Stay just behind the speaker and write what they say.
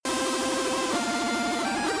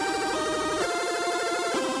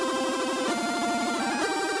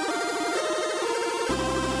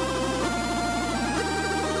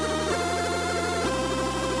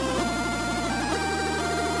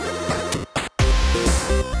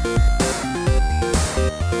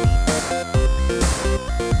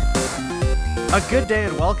A good day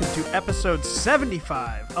and welcome to episode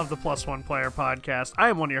 75 of the Plus One Player Podcast. I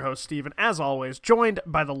am one of your hosts, Steven, as always, joined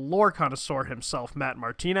by the lore connoisseur himself, Matt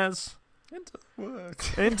Martinez. Into the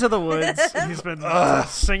woods. Into the woods. He's been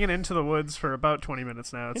singing Into the Woods for about 20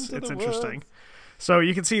 minutes now. It's interesting. Woods. So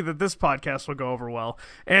you can see that this podcast will go over well.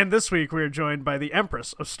 And this week we are joined by the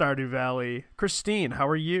Empress of Stardew Valley, Christine. How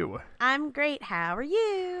are you? I'm great. How are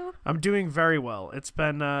you? I'm doing very well. It's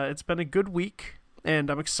been a good week.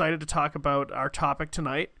 And I'm excited to talk about our topic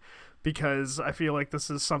tonight because I feel like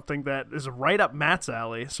this is something that is right up Matt's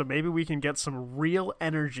alley. So maybe we can get some real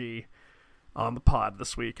energy on the pod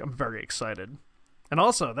this week. I'm very excited. And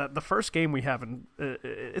also, that the first game we have,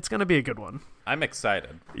 it's going to be a good one. I'm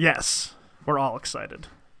excited. Yes, we're all excited.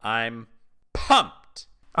 I'm pumped.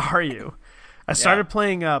 Are you? I started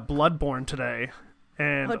playing Bloodborne today,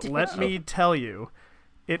 and let me tell you,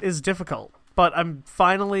 it is difficult. But I'm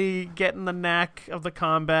finally getting the knack of the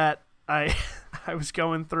combat. I was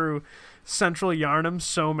going through Central Yharnam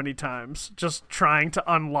so many times, just trying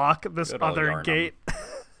to unlock this other gate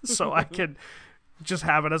so I could just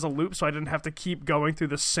have it as a loop so I didn't have to keep going through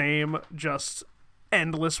the same just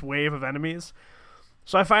endless wave of enemies.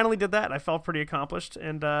 So I finally did that. I felt pretty accomplished.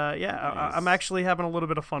 And nice. I'm actually having a little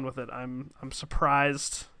bit of fun with it. I'm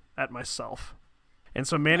surprised at myself. And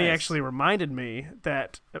so Manny actually reminded me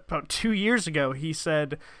that about 2 years ago, he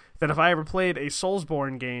said that if I ever played a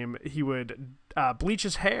Soulsborne game, he would bleach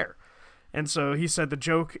his hair. And so he said the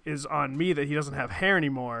joke is on me that he doesn't have hair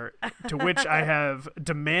anymore, to which I have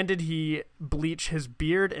demanded he bleach his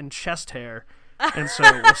beard and chest hair. And so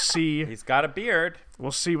we'll see. He's got a beard.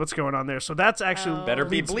 We'll see what's going on there. So that's actually better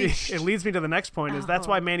be bleached. It leads me to the next point. Is that's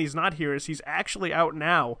why Manny's not here. Is he's actually out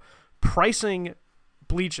now pricing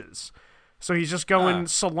bleaches. So he's just going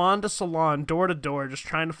salon to salon, door to door, just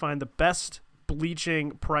trying to find the best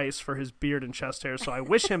bleaching price for his beard and chest hair. So I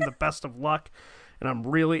wish him the best of luck, and I'm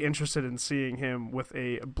really interested in seeing him with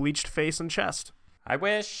a bleached face and chest. I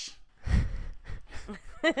wish.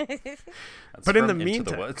 But in the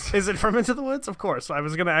meantime, is it from Into the Woods? Of course. I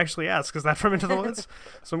was going to actually ask, is that from Into the Woods?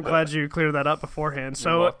 So I'm glad you cleared that up beforehand.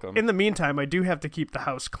 So in the meantime, I do have to keep the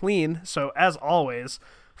house clean. So as always,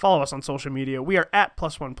 follow us on social media. We are at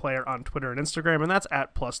Plus One Player on Twitter and Instagram, and that's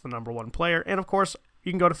at +1player. And of course,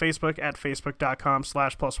 you can go to Facebook at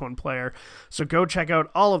facebook.com/+1player. So go check out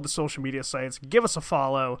all of the social media sites. Give us a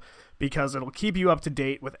follow because it'll keep you up to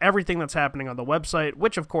date with everything that's happening on the website,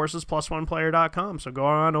 which of course is +1player.com. So go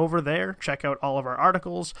on over there, check out all of our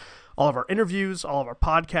articles, all of our interviews, all of our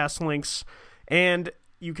podcast links, and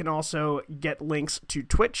you can also get links to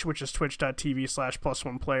Twitch, which is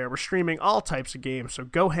twitch.tv/+1player. We're streaming all types of games, so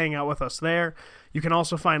go hang out with us there. You can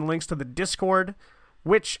also find links to the Discord,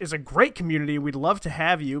 which is a great community. We'd love to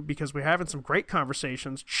have you because we're having some great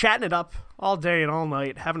conversations, chatting it up all day and all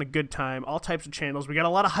night, having a good time, all types of channels. We got a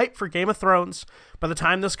lot of hype for Game of Thrones. By the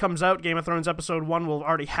time this comes out, Game of Thrones Episode 1 will have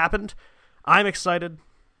already happened. I'm excited.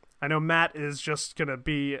 I know Matt is just going to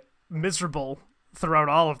be miserable throughout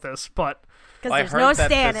all of this, but because there's no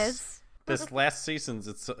Stannis. This last season's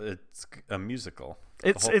it's a musical.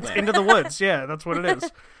 It's Into the Woods. Yeah, that's what it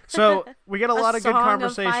is. So we get a lot of good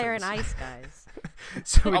conversations. Of Fire and Ice, guys.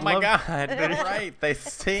 So oh my God, they're right. They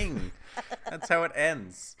sing. That's how it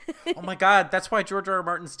ends. Oh my God, that's why George R.R.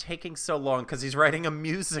 Martin's taking so long, because he's writing a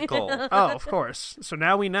musical. Oh, of course. So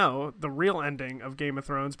now we know the real ending of Game of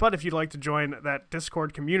Thrones. But if you'd like to join that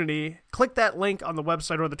Discord community, click that link on the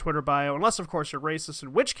website or the Twitter bio, unless, of course, you're racist,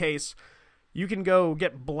 in which case you can go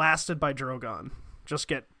get blasted by Drogon. Just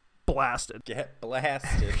get blasted. Get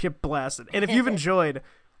blasted. Get blasted. And if you've enjoyed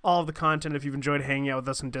all of the content, if you've enjoyed hanging out with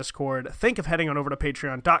us in Discord, think of heading on over to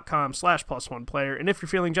patreon.com/+1player. And if you're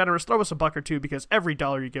feeling generous, throw us a buck or two, because every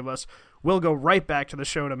dollar you give us will go right back to the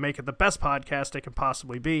show to make it the best podcast it can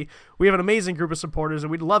possibly be. We have an amazing group of supporters,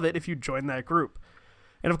 and we'd love it if you join that group.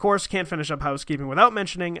 And of course, can't finish up housekeeping without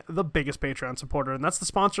mentioning the biggest Patreon supporter, and that's the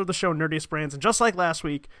sponsor of the show, Nerdiest Brands. And just like last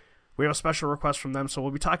week, we have a special request from them, so we'll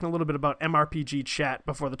be talking a little bit about MRPG chat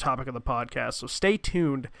before the topic of the podcast, so stay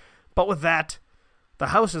tuned. But with that, the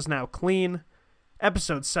house is now clean.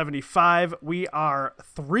 Episode 75. We are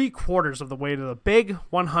 3/4 of the way to the big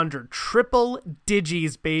 100. Triple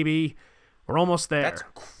digis, baby. We're almost there. That's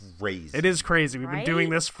crazy. It is crazy. We've been doing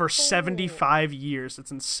this for 75 years.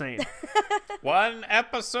 It's insane. One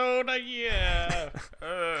episode a year.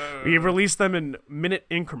 We release them in minute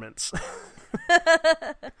increments.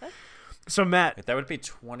 So Matt, that would be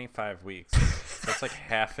 25 weeks. That's like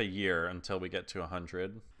half a year until we get to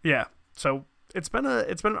 100. Yeah. So it's been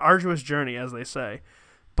an arduous journey, as they say.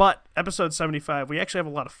 But episode 75, we actually have a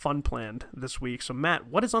lot of fun planned this week. So, Matt,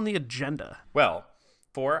 what is on the agenda? Well,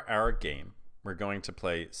 for our game, we're going to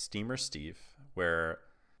play Steamer Steve, where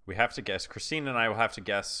we have to guess, Christine and I will have to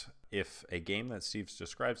guess if a game that Steve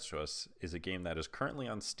describes to us is a game that is currently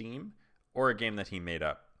on Steam or a game that he made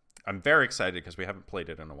up. I'm very excited because we haven't played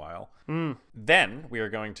it in a while. Then we are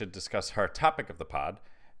going to discuss our topic of the pod,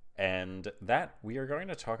 and that we are going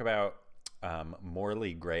to talk about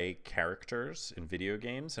morally gray characters in video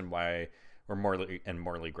games and why, or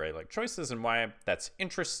morally gray like choices and why that's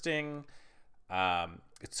interesting.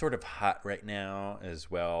 It's sort of hot right now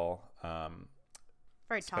as well,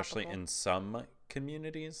 Very especially topical. in some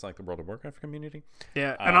communities like the World of Warcraft community.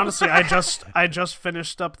 Yeah, and honestly, I just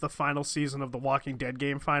finished up the final season of the Walking Dead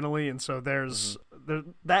game finally, and so there's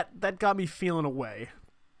that got me feeling away.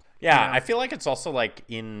 Yeah, I feel like it's also like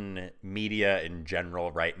in media in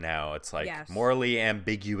general right now. It's like morally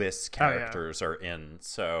ambiguous characters are in.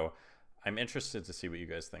 So I'm interested to see what you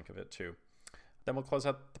guys think of it too. Then we'll close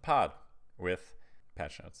out the pod with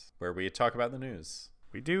Patch Notes, where we talk about the news.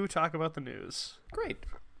 We do talk about the news. Great.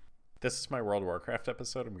 This is my World of Warcraft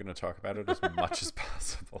episode. I'm going to talk about it as much as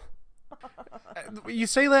possible. You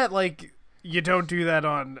say that like you don't do that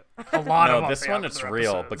on a lot of No, this one it's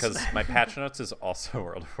real episodes. because my Patch Notes is also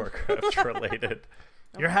World of Warcraft related.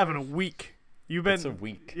 You're having a week. It's a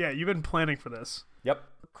week. Yeah, you've been planning for this. Yep.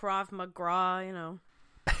 Krav Maga, you know.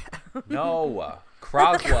 No.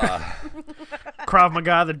 Kragwa. Krav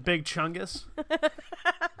Maga, the big chungus.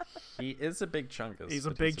 He is a big chungus. He's a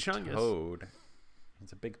but big he's chungus. Toad.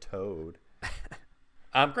 He's a big toad.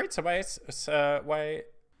 Great. So why?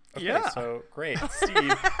 Okay, Yeah. So great,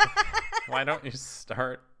 Steve. Why don't you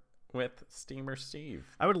start with Steamer Steve?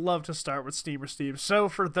 I would love to start with Steamer Steve. So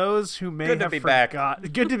for those who may Good to have be back.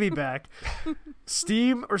 good to be back.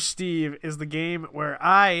 Steam or Steve is the game where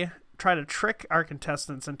I try to trick our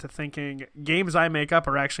contestants into thinking games I make up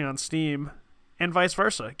are actually on Steam, and vice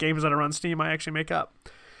versa. Games that are on Steam I actually make up.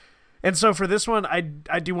 And so for this one, I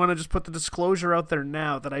do want to just put the disclosure out there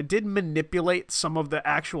now that I did manipulate some of the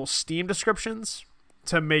actual Steam descriptions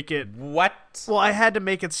to make it... What? Well, I had to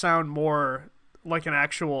make it sound more like an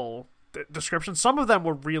actual description. Some of them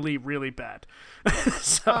were really, really bad.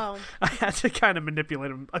 So I had to kind of manipulate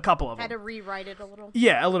them, a couple of them. Had to rewrite it a little.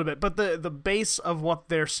 Yeah, a little bit. But the base of what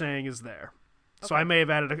they're saying is there. So I may have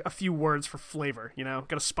added a few words for flavor, you know?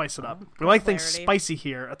 Got to spice it up. We like things clarity. spicy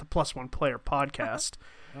here at the Plus One Player podcast,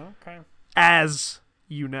 Okay. as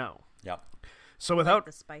you know. Yep. So without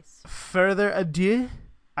The spice. further ado,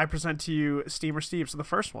 I present to you Steamer Steve. So the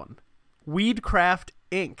first one, Weedcraft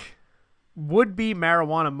Inc. Would-be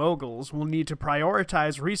marijuana moguls will need to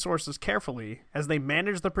prioritize resources carefully as they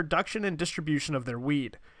manage the production and distribution of their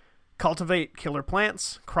weed. Cultivate killer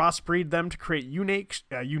plants, crossbreed them to create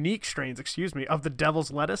unique strains of the devil's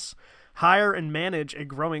lettuce, hire and manage a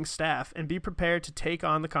growing staff, and be prepared to take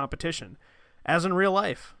on the competition. As in real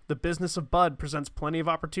life, the business of bud presents plenty of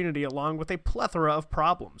opportunity along with a plethora of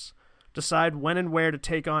problems. Decide when and where to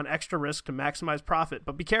take on extra risk to maximize profit,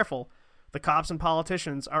 but be careful. The cops and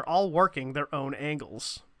politicians are all working their own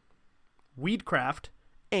angles. Weedcraft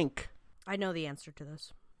Inc. I know the answer to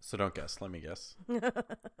this. So don't guess. Let me guess.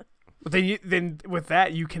 Then with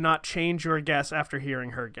that, you cannot change your guess after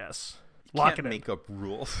hearing her guess. Lock Can't it in. make up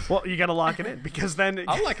rules. Well, you got to lock it in because then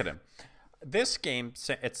I'll lock it in. This game,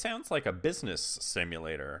 it sounds like a business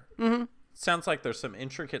simulator. Mm-hmm. Sounds like there's some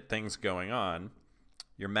intricate things going on.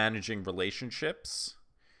 You're managing relationships.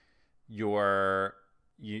 You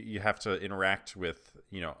have to interact with,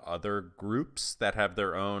 other groups that have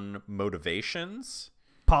their own motivations.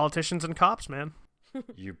 politicians and cops, man.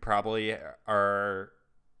 You probably are,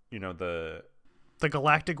 the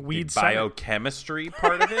Galactic Weed Senate. biochemistry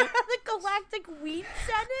part of it. The Galactic Weed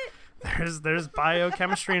Senate? There's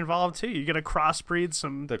biochemistry involved too. You got to crossbreed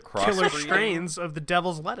some killer strains of the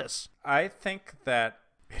devil's lettuce. I think that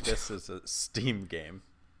this is a Steam game.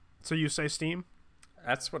 So you say Steam?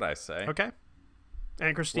 That's what I say. Okay.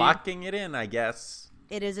 And Christine? Locking it in, I guess.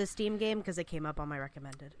 It is a Steam game because it came up on my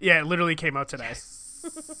recommended. Yeah, it literally came out today.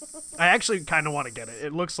 I actually kind of want to get it.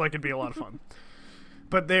 It looks like it'd be a lot of fun.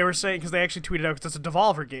 But they were saying, because they actually tweeted out, because it's a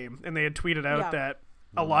Devolver game, and they had tweeted out that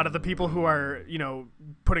a lot of the people who are,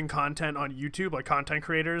 putting content on YouTube, like content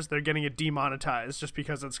creators, they're getting it demonetized just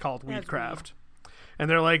because it's called Weedcraft. And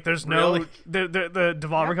they're like, there's no... Really? The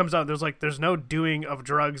Devolver comes out, there's no doing of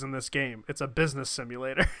drugs in this game. It's a business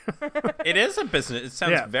simulator. It is a business. It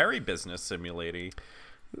sounds very business simulating.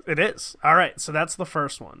 It is. All right, so that's the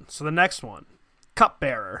first one. So the next one,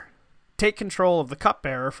 Cupbearer. Take control of the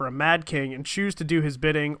Cupbearer for a Mad King and choose to do his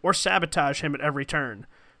bidding or sabotage him at every turn.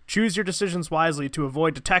 Choose your decisions wisely to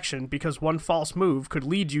avoid detection because one false move could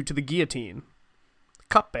lead you to the guillotine.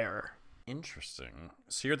 Cupbearer. Interesting.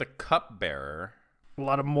 So you're the cupbearer. A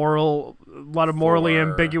lot of morally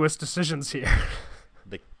ambiguous decisions here.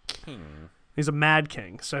 The king. He's a mad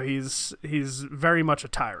king, so he's very much a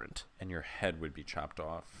tyrant. And your head would be chopped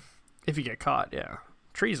off. If you get caught, yeah.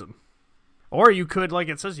 Treason. Or you could, like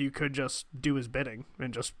it says, you could just do his bidding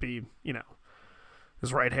and just be,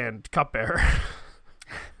 his right-hand cupbearer.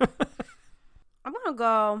 I'm going to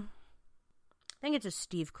go... I think it's a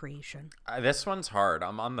Steve creation. This one's hard.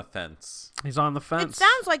 I'm on the fence. He's on the fence. It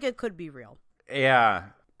sounds like it could be real. Yeah.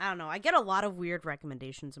 I don't know. I get a lot of weird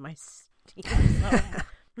recommendations in my Steam.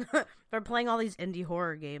 So they're playing all these indie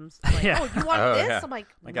horror games. Like, yeah. Oh, you want this? Yeah. I'm like,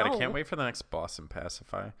 my God, no. I can't wait for the next boss in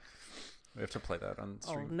Pacify. We have to play that on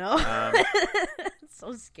stream. Oh, no. It's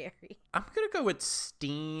so scary. I'm going to go with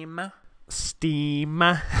Steam. Steam.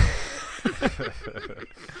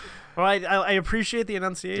 Well, I appreciate the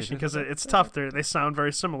enunciation because it's tough. They sound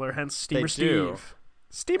very similar, hence Steamer Steve.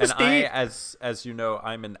 Steamer Steve. As you know,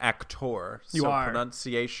 I'm an actor, so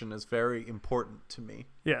pronunciation is very important to me.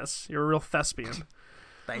 Yes, you're a real thespian.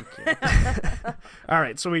 Thank you. All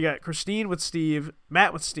right, so we got Christine with Steve,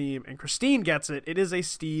 Matt with Steam, and Christine gets it. It is a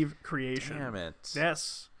Steve creation. Damn it.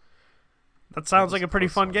 Yes. That sounds like a pretty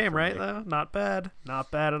fun game, right, though? Not bad.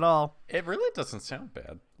 Not bad at all. It really doesn't sound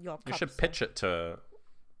bad. You should pitch it to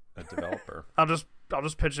a developer. I'll just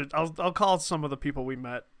pitch it. I'll call some of the people we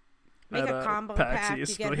met. Make a combo pack. You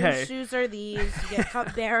get whose shoes are these? You get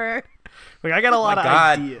cupbearer. Like, I got a lot of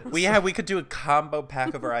ideas. We could do a combo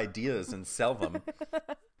pack of our ideas and sell them.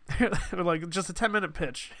 Like, just a 10-minute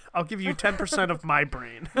pitch. I'll give you 10% of my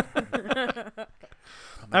brain.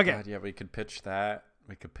 Okay. God, yeah, we could pitch that.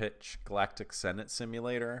 We could pitch Galactic Senate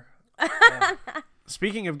Simulator.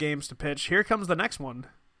 Speaking of games to pitch, here comes the next one.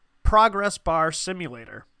 Progress Bar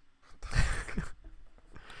Simulator.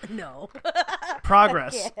 No.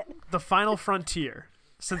 Progress, the final frontier.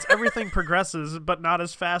 Since everything progresses, but not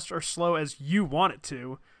as fast or slow as you want it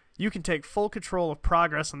to, you can take full control of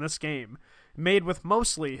progress in this game. Made with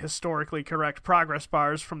mostly historically correct progress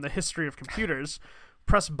bars from the history of computers,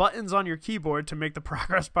 press buttons on your keyboard to make the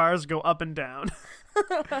progress bars go up and down.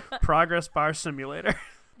 Progress Bar Simulator.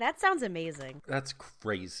 That sounds amazing. That's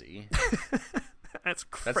crazy. That's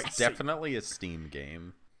crazy. That's definitely a Steam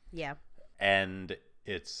game. Yeah. And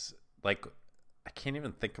it's like, I can't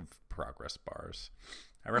even think of progress bars.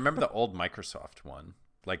 I remember the old Microsoft one,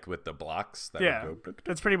 like with the blocks. That would go...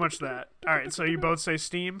 It's pretty much that. All right, so you both say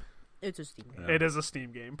Steam? It's a Steam game. Yeah. It is a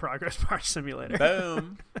Steam game, Progress Bar Simulator.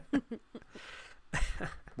 Boom.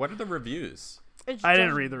 What are the reviews? I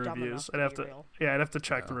didn't read the reviews. I'd have to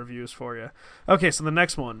check the reviews for you. Okay, so the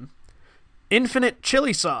next one. Infinite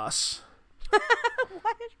Chili Sauce.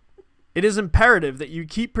 What? It is imperative that you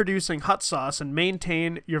keep producing hot sauce and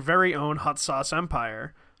maintain your very own hot sauce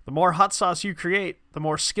empire. The more hot sauce you create, the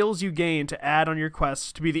more skills you gain to add on your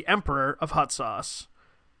quest to be the emperor of hot sauce.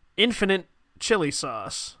 Infinite Chili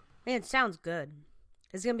Sauce. Man, it sounds good.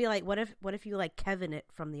 It's gonna be like, what if you like Kevin it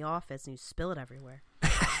from The Office and you spill it everywhere?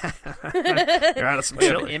 You're out of some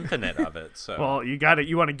chili. We have infinite of it. So. Well, you got it.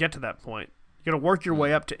 You want to get to that point. You got to work your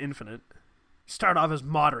way up to infinite. Start off as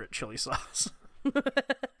moderate chili sauce.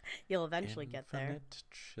 You'll eventually get there. Infinite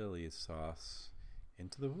chili sauce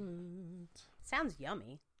into the woods. Sounds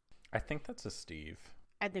yummy. I think that's a Steve.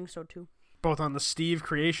 I think so too. Both on the Steve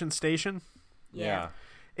Creation Station. Yeah.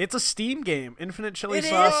 It's a Steam game. Infinite Chili It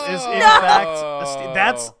Sauce is in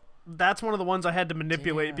fact that's one of the ones I had to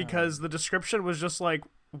manipulate because the description was just like,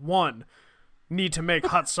 1, need to make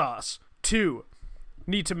hot sauce. 2,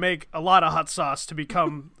 need to make a lot of hot sauce to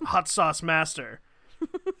become hot sauce master.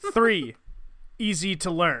 3, easy to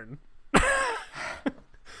learn. Ow.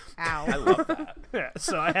 I love that. Yeah,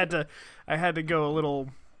 so I had to go a little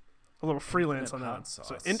freelance Infinite on hot that. So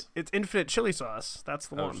sauce. it's Infinite Chili Sauce. That's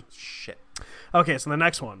the one. Shit. Okay, so the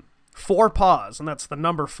next one. 4 Paws, and that's the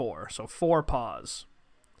number 4. So 4 Paws.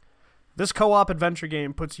 This co-op adventure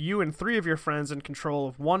game puts you and 3 of your friends in control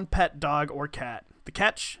of one pet dog or cat. The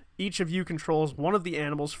catch, each of you controls one of the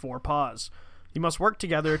animal's 4 paws. You must work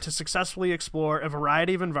together to successfully explore a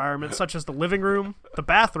variety of environments such as the living room, the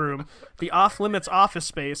bathroom, the off-limits office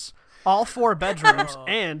space, all 4 bedrooms,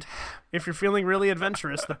 and, if you're feeling really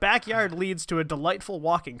adventurous, the backyard leads to a delightful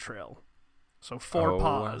walking trail. So 4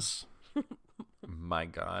 paws. My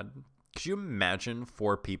God. Could you imagine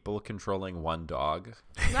 4 people controlling one dog?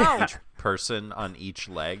 No. Each person on each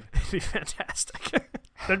leg? It'd be fantastic.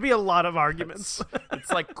 There'd be a lot of arguments.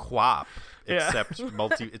 It's like QWOP, except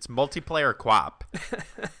it's multiplayer QWOP.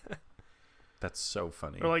 That's so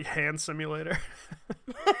funny. Or like Hand Simulator.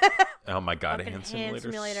 Oh my god, a Hand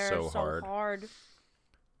Simulator so hard.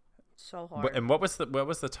 So hard. And what was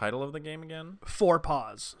the title of the game again? 4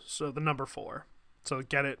 Paws. So the number 4. So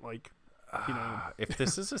get it, like, you know. If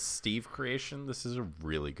this is a Steve creation, this is a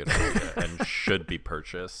really good idea and should be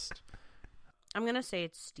purchased. I'm gonna say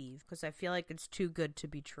it's Steve because I feel like it's too good to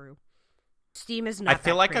be true. Steam is not. I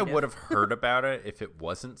feel like creative. I would have heard about it if it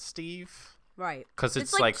wasn't Steve. Right. Because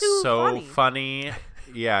it's like so funny.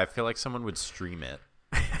 Yeah, I feel like someone would stream it.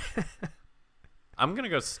 I'm gonna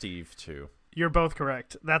go Steve too. You're both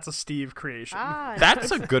correct. That's a Steve creation.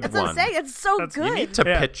 That's a good one. I'm saying. It's so good. You need to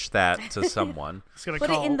pitch that to someone. Put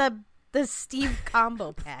it in the Steve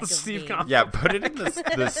combo pack. The Steve combo. Yeah, put it in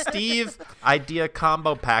the Steve idea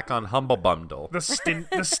combo pack on Humble Bundle. The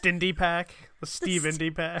Stindy pack. The Steve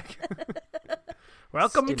Indie pack.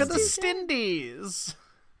 Welcome to the Stindies.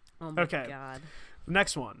 Oh my god.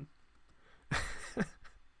 Next one.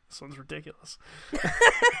 This one's ridiculous.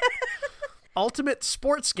 Ultimate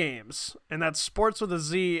Sports Games. And that's sports with a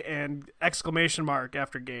Z and exclamation mark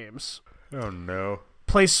after games. Oh no.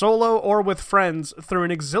 Play solo or with friends through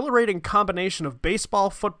an exhilarating combination of baseball,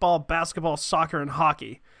 football, basketball, soccer, and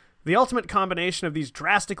hockey. The ultimate combination of these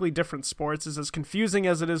drastically different sports is as confusing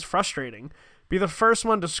as it is frustrating. Be the first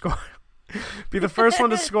one to score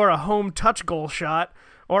a home touch goal shot,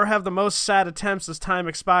 or have the most sad attempts as time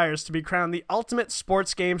expires to be crowned the Ultimate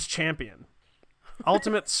Sports Games champion.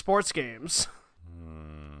 Ultimate Sports Games.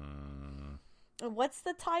 What's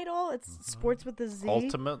the title? It's Sports with a Z.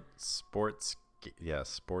 Ultimate Sports.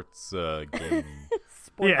 Sports game.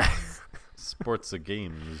 Sports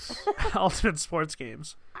games. Ultimate Sports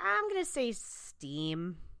Games. I'm gonna say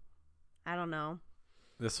Steam. I don't know.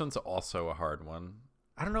 This one's also a hard one.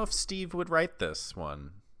 I don't know if Steve would write this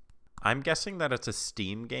one. I'm guessing that it's a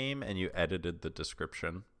Steam game and you edited the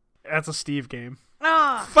description. That's a Steve game.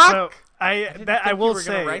 Ah, fuck! So I will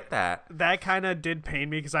say write that kind of did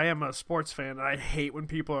pain me because I am a sports fan and I hate when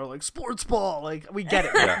people are like sports ball. Like, we get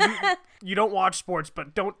it. Yeah. You don't watch sports,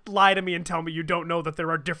 but don't lie to me and tell me you don't know that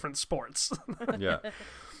there are different sports. Yeah.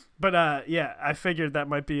 But I figured that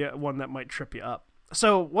might be one that might trip you up.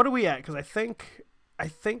 So what are we at? Because I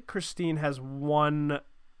think Christine has one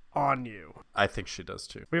on you. I think she does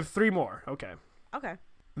too. We have 3 more. Okay.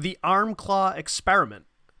 The Arm Claw Experiment.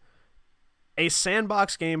 A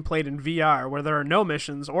sandbox game played in VR where there are no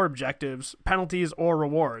missions or objectives, penalties or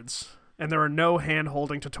rewards, and there are no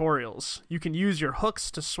hand-holding tutorials. You can use your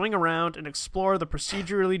hooks to swing around and explore the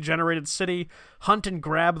procedurally generated city, hunt and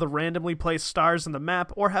grab the randomly placed stars in the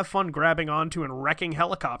map, or have fun grabbing onto and wrecking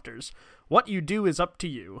helicopters. What you do is up to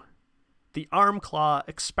you. The Arm Claw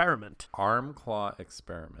Experiment. Arm Claw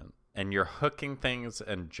Experiment. And you're hooking things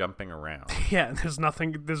and jumping around. Yeah, there's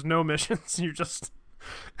no missions.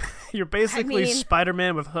 You're basically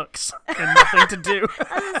Spider-Man with hooks and nothing to do.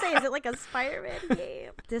 I was gonna say, is it like a Spider-Man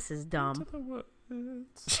game? This is dumb.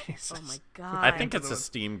 Jesus. Oh my god. I think it's a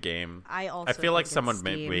Steam game. I feel like someone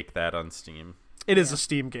may make that on Steam. It is a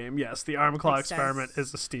Steam game, yes. The Arm Claw Experiment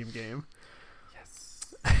is a Steam game.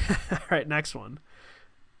 Yes. All right, next one.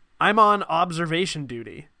 I'm on observation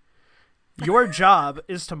duty. Your job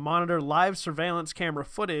is to monitor live surveillance camera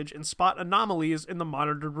footage and spot anomalies in the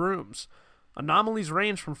monitored rooms. Anomalies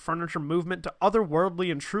range from furniture movement to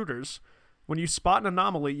otherworldly intruders. When you spot an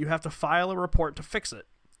anomaly, you have to file a report to fix it.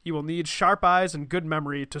 You will need sharp eyes and good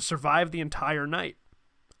memory to survive the entire night.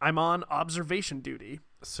 I'm on observation duty.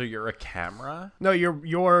 So you're a camera? No,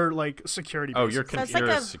 you're like security. Oh, you're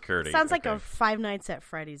security. Sounds like a Five Nights at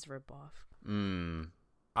Freddy's ripoff.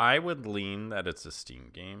 I would lean that it's a Steam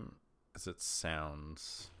game, as it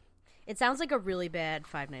sounds. It sounds like a really bad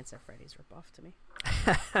Five Nights at Freddy's ripoff to me.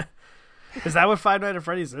 Is that what Five Nights at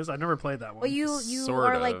Freddy's is? I never played that one. Well, you sort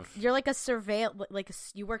are of. like you're like a surveil,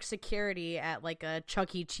 you work security at like a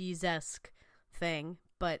Chuck E. Cheese-esque thing,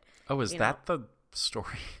 but is that the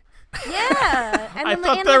story? Yeah, and I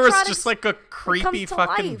thought there was just like a creepy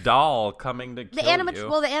fucking doll coming to kill you.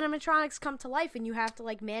 Well, the animatronics come to life, and you have to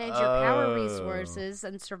like manage your power resources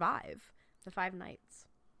and survive the 5 nights.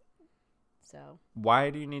 So why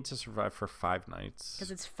do you need to survive for 5 nights?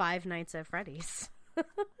 Because it's Five Nights at Freddy's.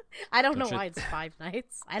 I don't know why it's 5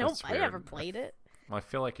 nights. I never played it. Well, I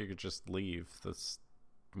feel like you could just leave this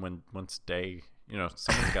once day.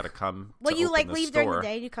 Someone's got to come. Well, you like leave during the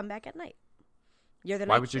day and you come back at night. You're the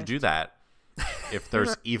Why night would shift. you do that if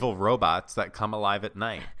there's evil robots that come alive at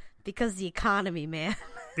night? Because the economy, man.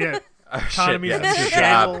 Yeah. Economy's in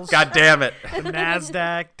shambles. God damn it. The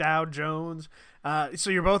NASDAQ, Dow Jones. So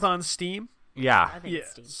you're both on Steam? Yeah. I think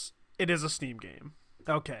it's Steam. It is a Steam game.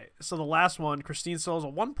 Okay, so the last one, Christine still has a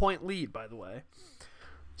 1-point lead, by the way.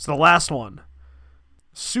 So the last one,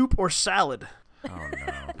 Soup or salad? Oh,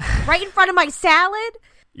 no. Right in front of my salad?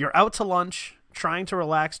 You're out to lunch, trying to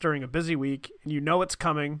relax during a busy week, and you know it's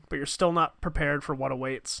coming, but you're still not prepared for what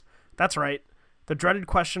awaits. That's right. The dreaded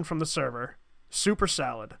question from the server. Soup or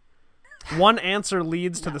salad? One answer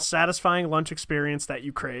leads to the satisfying lunch experience that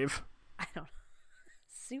you crave. I don't know.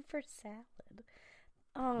 Soup or salad?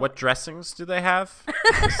 Oh. What dressings do they have?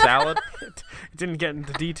 Salad? It didn't get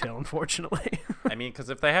into detail, unfortunately. I mean, because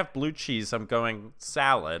if they have blue cheese, I'm going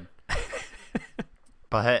salad.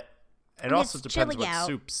 But it also depends what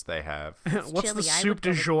soups they have. What's the soup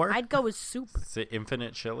du jour? I'd go with soup. Is it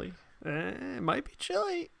infinite chili? It might be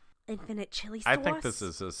chili. Infinite chili sauce? I think this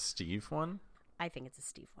is a Steve one. I think it's a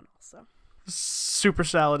Steve one also. Super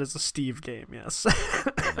salad is a Steve game, yes.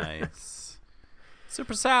 Nice.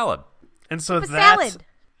 Super salad. And so that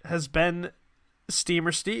has been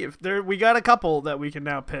Steamer Steve. We got a couple that we can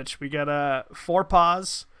now pitch. We got Four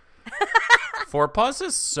Paws. Four Paws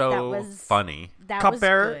is so funny.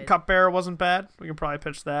 Cupbearer wasn't bad. We can probably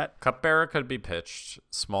pitch that. Cupbearer could be pitched.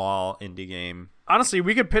 Small indie game. Honestly,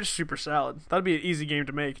 we could pitch Super Salad. That'd be an easy game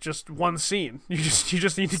to make. Just one scene. You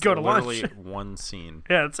just need to go to lunch. Literally one scene.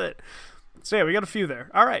 Yeah, that's it. So yeah, we got a few there.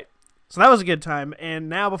 All right. So that was a good time. And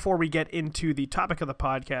now before we get into the topic of the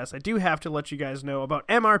podcast, I do have to let you guys know about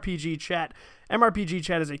MRPG Chat. MRPG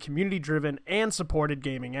Chat is a community-driven and supported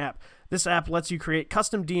gaming app. This app lets you create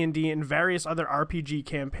custom D&D and various other RPG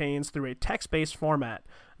campaigns through a text-based format.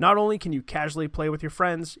 Not only can you casually play with your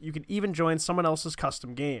friends, you can even join someone else's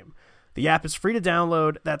custom game. The app is free to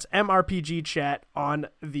download. That's MRPG Chat on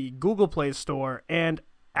the Google Play Store and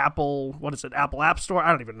Apple App Store? I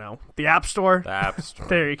don't even know. The App Store? The App Store.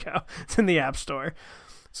 There you go. It's in the App Store.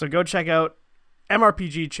 So go check out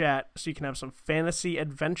MRPG Chat so you can have some fantasy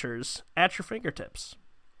adventures at your fingertips.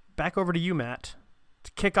 Back over to you, Matt,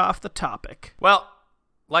 to kick off the topic. Well,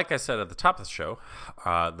 like I said at the top of the show,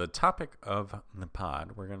 the topic of the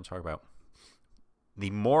pod, we're going to talk about the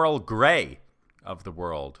moral gray of the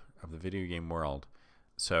world, of the video game world.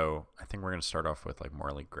 So I think we're going to start off with like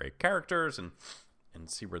morally gray characters and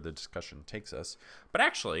see where the discussion takes us. But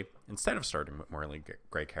actually, instead of starting with morally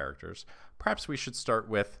gray characters, perhaps we should start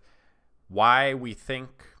with why we think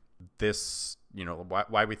this,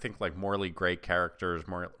 why we think like morally gray characters,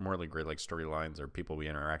 morally gray like storylines or people we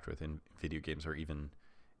interact with in video games are even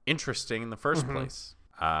interesting in the first place.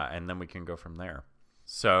 And then we can go from there.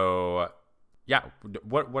 So, yeah,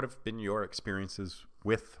 what have been your experiences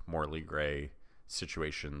with morally gray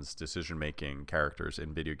situations, decision-making characters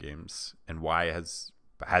in video games, and why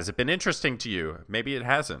has it been interesting to you? Maybe it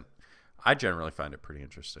hasn't. I generally find it pretty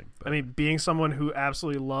interesting. But. I mean, being someone who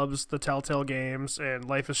absolutely loves the Telltale games and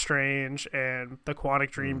Life is Strange and the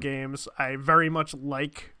Quantic Dream games, I very much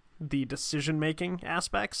like the decision-making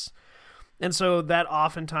aspects. And so that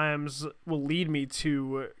oftentimes will lead me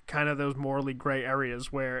to kind of those morally gray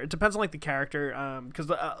areas where it depends on like the character.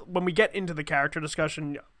 Because when we get into the character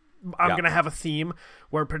discussion, I'm going to have a theme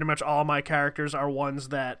where pretty much all my characters are ones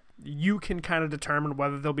that you can kind of determine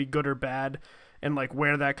whether they'll be good or bad and like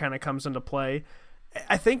where that kind of comes into play.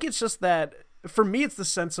 I think it's just that for me, it's the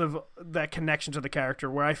sense of that connection to the character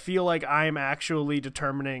where I feel like I'm actually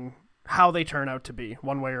determining how they turn out to be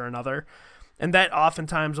one way or another. And that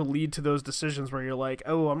oftentimes will lead to those decisions where you're like,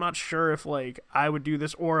 oh, I'm not sure if like I would do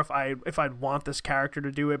this or if I'd want this character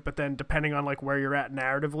to do it. But then depending on like where you're at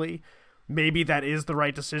narratively, maybe that is the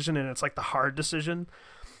right decision and it's like the hard decision.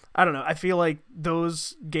 I don't know. I feel like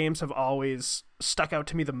those games have always stuck out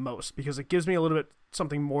to me the most because it gives me a little bit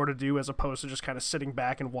something more to do as opposed to just kind of sitting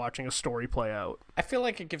back and watching a story play out. I feel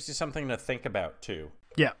like it gives you something to think about too.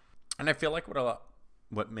 Yeah. And I feel like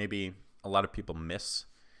what maybe a lot of people miss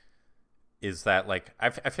is that like I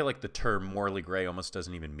feel like the term morally gray almost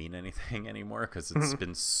doesn't even mean anything anymore because it's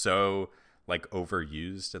been so like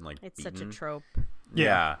overused and like it's beaten. Such a trope.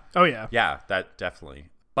 Yeah. Oh yeah. Yeah, that definitely.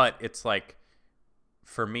 But it's like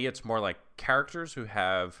for me it's more like characters who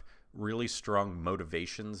have really strong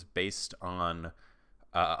motivations based on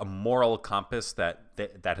a moral compass that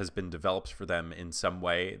has been developed for them in some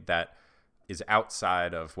way that is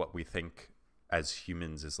outside of what we think as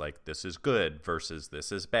humans is like this is good versus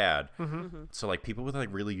this is bad. So like people with like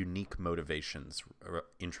really unique motivations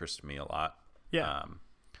interest me a lot. Yeah.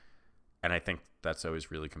 And I think that's always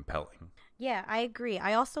really compelling. Yeah, I agree.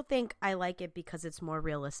 I also think I like it because it's more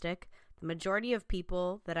realistic. The majority of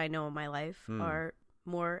people that I know in my life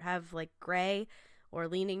have like gray or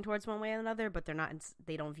leaning towards one way or another, but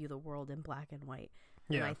they don't view the world in black and white.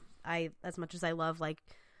 Yeah. And I as much as I love like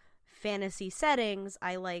fantasy settings,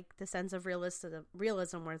 I like the sense of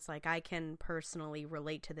realism where it's like I can personally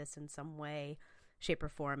relate to this in some way, shape, or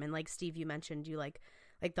form. And like Steve, you mentioned, you like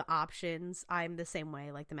like the options. I'm the same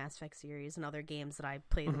way, like the Mass Effect series and other games that I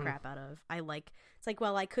play the crap out of. It's like,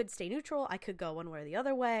 well, I could stay neutral. I could go one way or the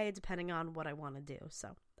other way, depending on what I want to do.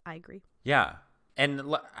 So I agree. Yeah. And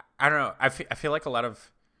I don't know. I feel like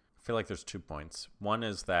there's 2 points. One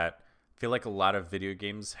is that I feel like a lot of video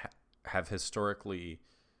games have historically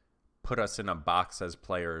put us in a box as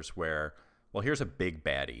players where, well, here's a big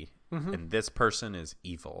baddie, and this person is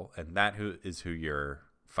evil, and that is who you're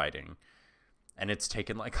fighting. And it's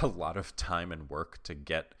taken like a lot of time and work to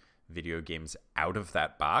get video games out of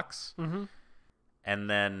that box. And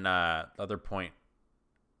then the other point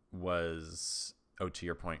was, to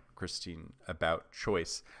your point, Christine, about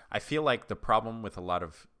choice. I feel like the problem with a lot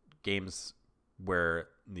of games where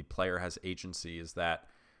the player has agency is that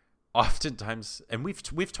oftentimes, and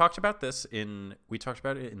we've talked about this in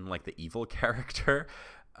like the evil character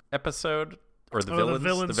episode, or the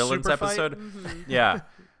villains episode. Yeah.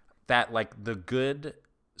 That like the good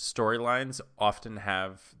storylines often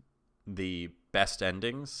have the best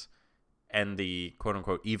endings, and the quote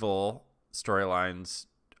unquote evil storylines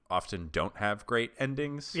often don't have great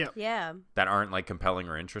endings. Yeah. That aren't like compelling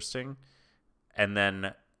or interesting. And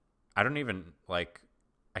then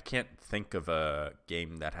I can't think of a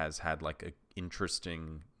game that has had like a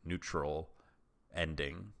interesting neutral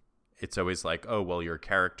ending. It's always like, oh, well, your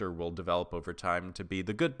character will develop over time to be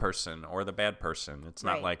the good person or the bad person. It's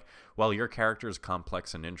not like, well, your character is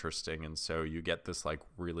complex and interesting, and so you get this like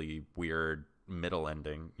really weird middle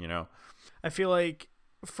ending, you know? I feel like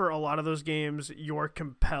for a lot of those games, you're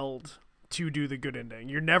compelled to do the good ending.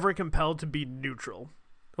 You're never compelled to be neutral.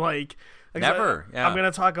 Like never. Yeah. I'm gonna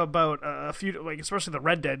talk about a few, like especially the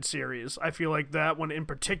Red Dead series. I feel like that one in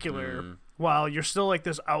particular, while you're still like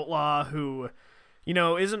this outlaw who, you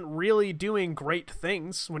know, isn't really doing great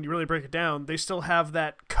things when you really break it down, they still have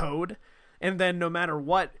that code, and then no matter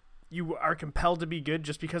what, you are compelled to be good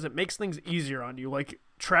just because it makes things easier on you. Like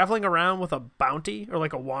traveling around with a bounty or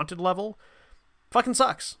like a wanted level fucking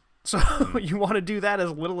sucks. So you want to do that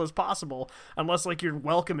as little as possible, unless like you're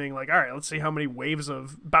welcoming, like, all right, let's see how many waves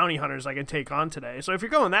of bounty hunters I can take on today. So if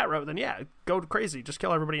you're going that route, then yeah, go crazy, just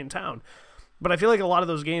kill everybody in town. But I feel like a lot of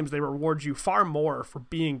those games, they reward you far more for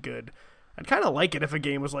being good. I'd kind of like it if a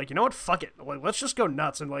game was like, you know what, fuck it, like let's just go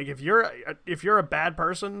nuts, and like if you're a bad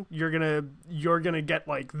person, you're gonna get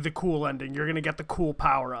like the cool ending, you're gonna get the cool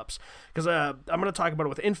power ups. Because I'm gonna talk about it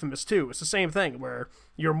with Infamous too. It's the same thing where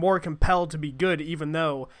you're more compelled to be good, even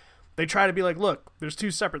though they try to be like, look, there's 2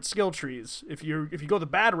 separate skill trees. If you go the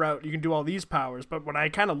bad route, you can do all these powers. But when I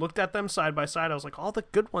kind of looked at them side by side, I was like, all the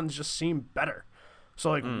good ones just seem better.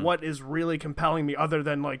 So like, what is really compelling me other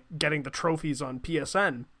than like getting the trophies on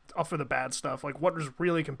PSN for the bad stuff? Like, what is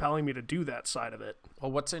really compelling me to do that side of it?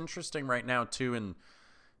 Well, what's interesting right now too, in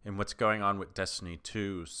what's going on with Destiny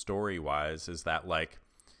 2 story wise, is that like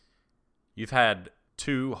you've had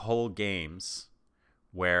 2 whole games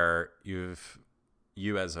where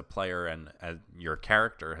you as a player and your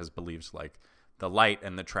character has believed like the Light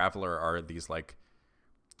and the Traveler are these like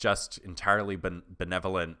just entirely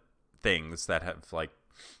benevolent things that have like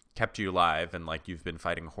kept you alive, and like you've been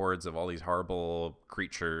fighting hordes of all these horrible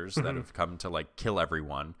creatures that have come to like kill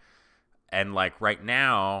everyone. And like right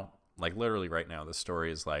now, like literally right now, the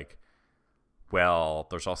story is like, well,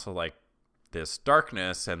 there's also like this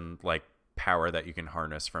darkness and like power that you can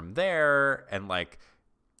harness from there, and like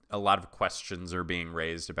a lot of questions are being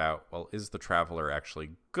raised about, well, is the Traveler actually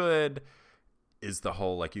good? Is the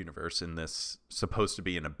whole like universe in this supposed to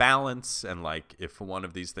be in a balance? And like if one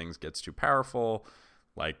of these things gets too powerful,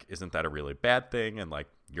 like isn't that a really bad thing? And like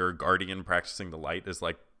your guardian practicing the light is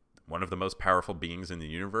like one of the most powerful beings in the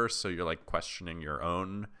universe, so you're like questioning your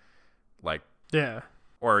own like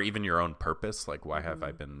or even your own purpose, like why have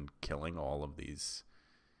I been killing all of these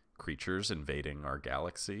creatures invading our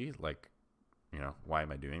galaxy? Like, you know, why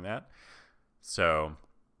am I doing that? So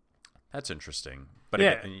that's interesting. But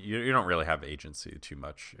again, you don't really have agency too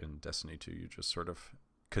much in Destiny 2. You just sort of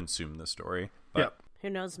consume the story. But who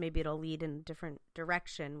knows, maybe it'll lead in a different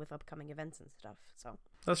direction with upcoming events and stuff. So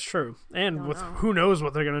that's true. And who knows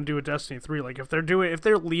what they're going to do with Destiny 3. Like if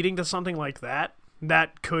they're leading to something like that,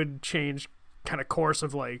 that could change kind of course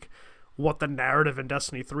of like what the narrative in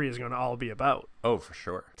Destiny 3 is going to all be about. Oh, for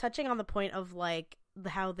sure. Touching on the point of like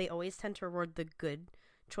how they always tend to reward the good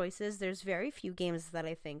choices, there's very few games that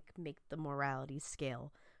I think make the morality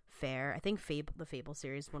scale fair. I think the Fable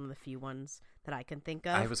series is one of the few ones that I can think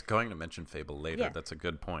of. I was going to mention Fable later. That's a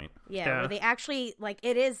good point. Where they actually like,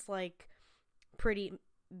 it is like pretty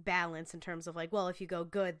balanced in terms of like, well, if you go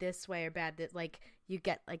good this way or bad that, like you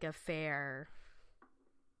get like a fair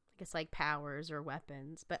it's like powers or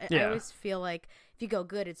weapons. But I always feel like if you go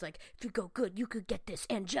good, it's like, if you go good, you could get this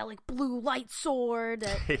angelic blue light sword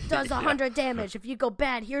that does 100 damage. If you go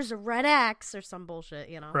bad, here's a red axe or some bullshit,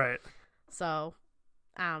 you know? Right. So,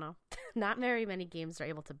 I don't know. Not very many games are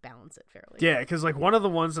able to balance it fairly. Yeah, because like one of the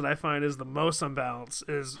ones that I find is the most unbalanced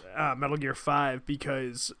is Metal Gear 5,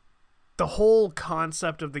 because the whole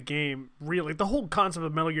concept of the game, really, the whole concept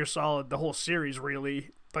of Metal Gear Solid, the whole series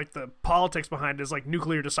really, like the politics behind it is like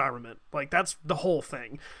nuclear disarmament. Like that's the whole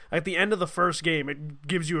thing. At the end of the first game, it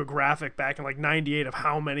gives you a graphic back in like 98 of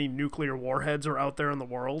how many nuclear warheads are out there in the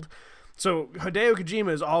world. So Hideo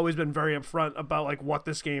Kojima has always been very upfront about like what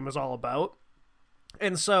this game is all about.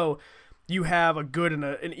 And so you have a good and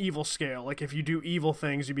an evil scale. Like if you do evil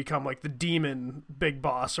things, you become like the demon big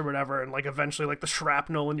boss or whatever, and like eventually like the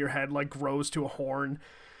shrapnel in your head like grows to a horn.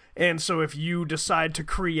 And so if you decide to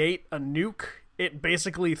create a nuke, it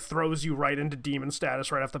basically throws you right into demon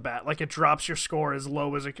status right off the bat. Like it drops your score as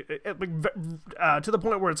low as to the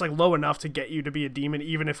point where it's like low enough to get you to be a demon,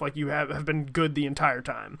 even if like you have been good the entire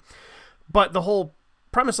time. But the whole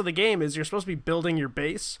premise of the game is you're supposed to be building your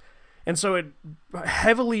base. And so it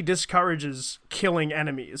heavily discourages killing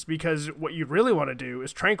enemies, because what you really want to do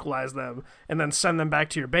is tranquilize them and then send them back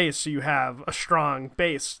to your base so you have a strong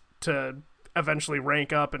base to eventually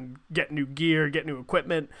rank up and get new gear, get new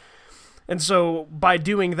equipment. And so by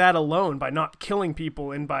doing that alone, by not killing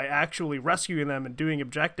people and by actually rescuing them and doing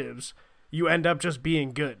objectives, you end up just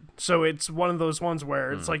being good. So it's one of those ones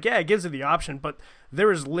where it's like, yeah, it gives you the option, but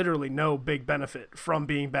there is literally no big benefit from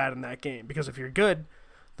being bad in that game, because if you're good,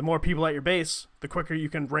 the more people at your base, the quicker you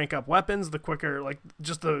can rank up weapons, the quicker, like,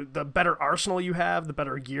 just the better arsenal you have, the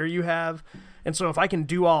better gear you have. And so if I can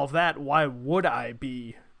do all of that, why would I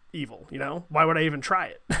be evil, you know? Why would I even try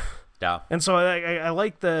it? Yeah. And so I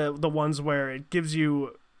like the ones where it gives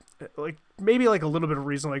you, like, maybe, like, a little bit of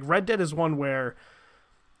reason. Like, Red Dead is one where,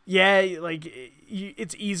 yeah, like,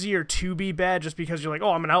 it's easier to be bad just because you're like, oh,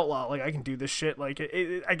 I'm an outlaw, like, I can do this shit. Like,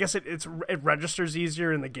 I guess it registers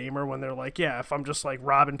easier in the gamer when they're like, yeah, if I'm just, like,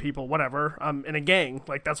 robbing people, whatever, I'm in a gang.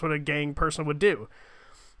 Like, that's what a gang person would do.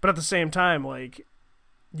 But at the same time, like,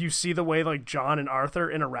 you see the way, like, John and Arthur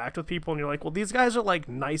interact with people, and you're like, well, these guys are, like,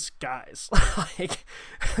 nice guys. Like,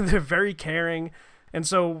 they're very caring. And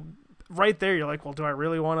so right there, you're like, well, do I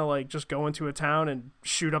really want to, like, just go into a town and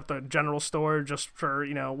shoot up the general store just for,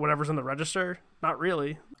 you know, whatever's in the register? Not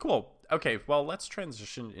really. Cool. Okay, well, let's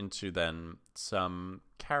transition into then some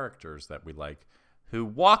characters that we like who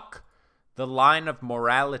walk the line of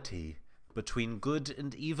morality between good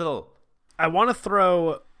and evil. I want to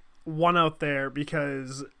throw one out there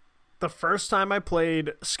because the first time I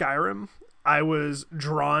played Skyrim, I was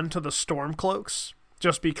drawn to the Stormcloaks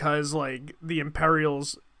just because, like, the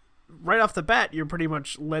Imperials, right off the bat, you're pretty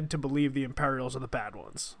much led to believe the Imperials are the bad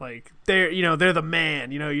ones. Like, they're the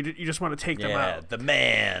man, you just want to take them out. Yeah, the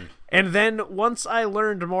man. And then once I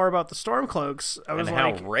learned more about the Stormcloaks, I was like,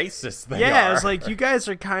 how racist they are. Yeah, I was like, you guys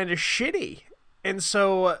are kind of shitty. And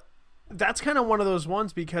so that's kind of one of those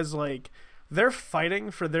ones because, like, they're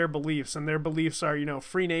fighting for their beliefs, and their beliefs are,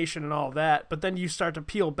 free nation and all that. But then you start to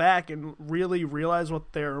peel back and really realize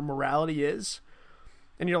what their morality is.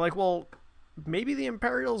 And you're like, well, maybe the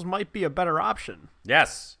Imperials might be a better option.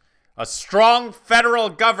 Yes. A strong federal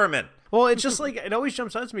government. Well, it's just like, it always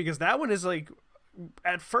jumps out to me because that one is like,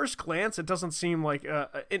 at first glance, it doesn't seem like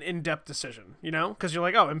an in-depth decision, Because you're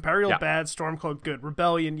like, oh, Imperial bad, Stormcloak good,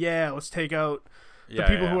 Rebellion, yeah, let's take out the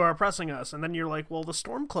people who are oppressing us. And then you're like, well, the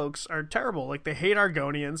Stormcloaks are terrible. Like, they hate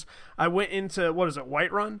Argonians. I went into,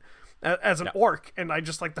 Whiterun as an orc, and I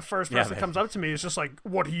just, like, the first person that comes up to me is just like,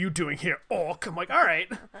 what are you doing here, orc? I'm like, all right.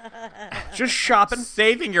 Just shopping.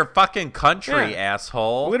 Saving your fucking country,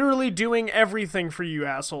 asshole. Literally doing everything for you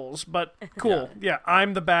assholes. But cool. Yeah,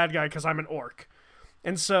 I'm the bad guy because I'm an orc.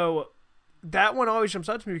 And so that one always jumps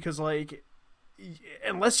out to me because, like,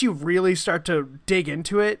 unless you really start to dig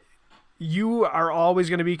into it, you are always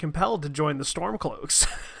going to be compelled to join the Stormcloaks.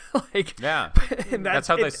 And that's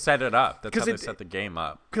how they set it up. That's how they set the game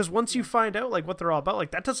up. Because once you find out, like, what they're all about,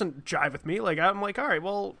 like, that doesn't jive with me. Like, I'm like, all right,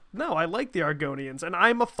 well, no, I like the Argonians, and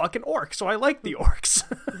I'm a fucking orc, so I like the orcs.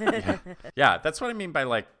 Yeah, that's what I mean by,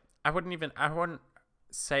 like, I wouldn't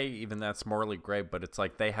say even that's morally gray, but it's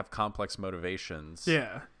like they have complex motivations.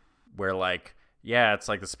 Yeah. Where, like, yeah, it's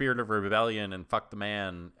like the spirit of rebellion and fuck the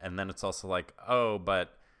man, and then it's also like, oh,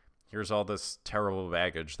 but here's all this terrible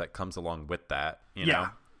baggage that comes along with that, you know?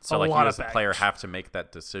 So, like, you as a player have to make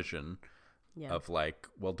that decision of, like,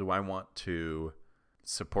 well, do I want to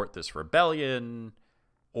support this rebellion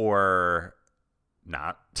or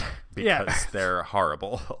not? Because they're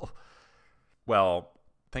horrible. Well,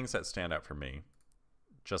 things that stand out for me.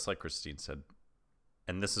 just like Christine said,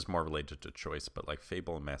 and this is more related to choice, but like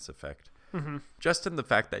Fable and Mass Effect, just in the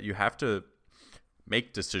fact that you have to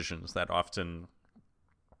make decisions that often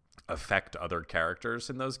affect other characters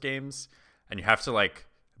in those games, and you have to like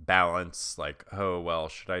balance like, oh well,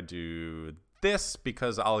 should I do this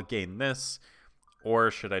because I'll gain this,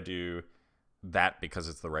 or should I do that because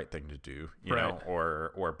it's the right thing to do, you know,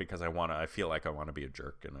 or because I feel like I want to be a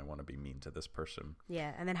jerk and I want to be mean to this person.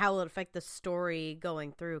 Yeah, and then how will it affect the story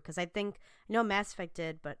going through? Because I know Mass Effect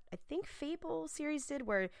did, but I think Fable series did,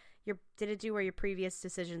 where your previous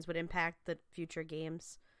decisions would impact the future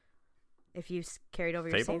games if you carried over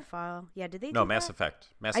your save file. Yeah, did they? No, Mass Effect.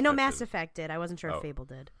 I know Mass Effect did. I wasn't sure if Fable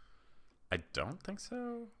did. I don't think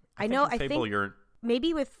so. I think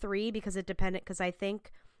maybe with 3 because it depended. Because I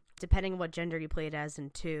think depending on what gender you played as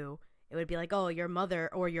in 2, it would be like, oh, your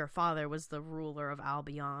mother or your father was the ruler of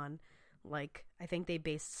Albion. Like, I think they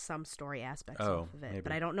based some story aspects off of it, maybe.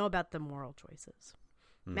 But I don't know about the moral choices.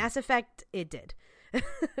 Mass Effect, it did.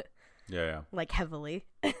 Yeah. Like, heavily.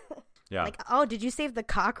 Yeah. Like, oh, did you save the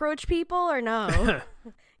cockroach people or no?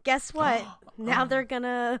 Guess what? Now they're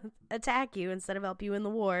gonna attack you instead of help you in the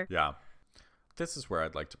war. Yeah. This is where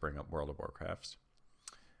I'd like to bring up World of Warcraft.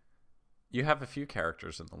 You have a few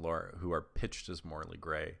characters in the lore who are pitched as morally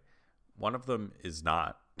gray. One of them is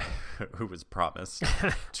not, who was promised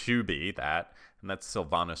to be that, and that's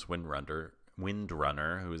Sylvanas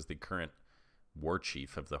Windrunner, who is the current war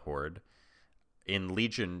chief of the Horde. In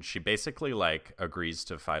Legion, she basically like agrees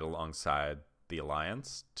to fight alongside the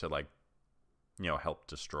Alliance to like, you know, help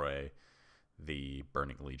destroy the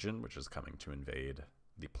Burning Legion, which is coming to invade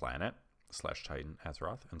the planet / Titan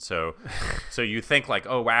Azeroth. And so you think like,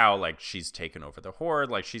 oh wow, like she's taken over the Horde,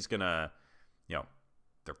 like she's gonna, you know,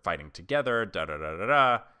 they're fighting together,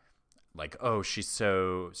 like, oh, she's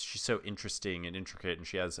so interesting and intricate, and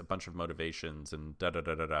she has a bunch of motivations and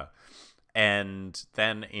and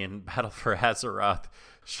then in Battle for Azeroth,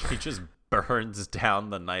 she just burns down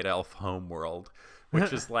the Night Elf homeworld,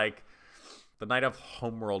 which is like, the Night Elf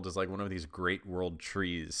homeworld is like one of these great world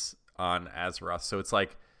trees on Azeroth. So it's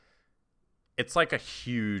like a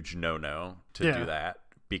huge no-no to do that,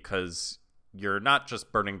 because you're not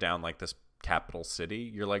just burning down like this capital city,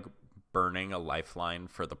 you're like burning a lifeline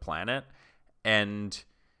for the planet. And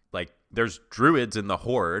like there's druids in the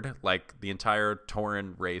Horde, like the entire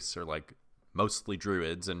Tauren race are like mostly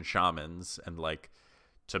druids and shamans, and like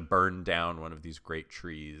to burn down one of these great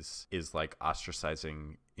trees is like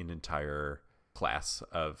ostracizing an entire class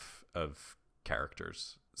of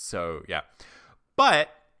characters. So yeah, but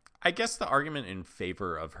I guess the argument in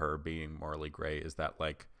favor of her being morally gray is that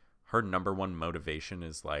like her number one motivation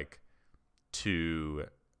is like to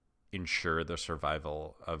ensure the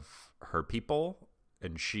survival of her people,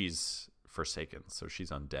 and she's forsaken, so she's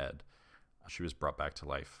undead. She was brought back to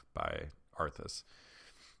life by Arthas,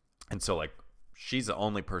 and so like she's the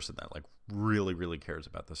only person that like really, really cares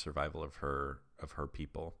about the survival of her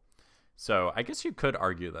people. So I guess you could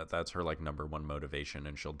argue that that's her like number one motivation,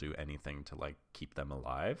 and she'll do anything to like keep them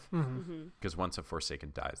alive. Because once a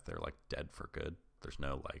Forsaken dies, they're like dead for good. There's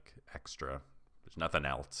no like extra. There's nothing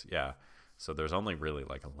else. Yeah. So there's only really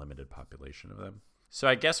like a limited population of them. So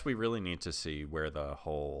I guess we really need to see where her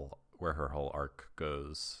whole arc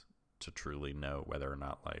goes to truly know whether or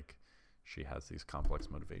not like she has these complex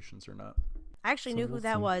motivations or not. I actually knew who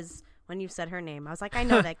that was when you said her name. I was like, I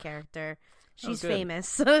know that character. She's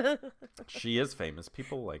famous. She is famous.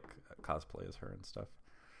 People like cosplay as her and stuff.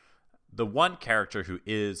 The one character who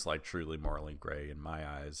is like truly morally gray in my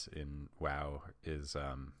eyes in WoW is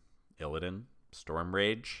Illidan,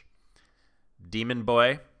 Stormrage, Demon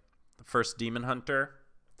Boy, the first demon hunter.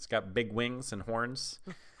 He's got big wings and horns.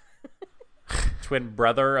 Twin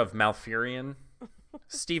brother of Malfurion.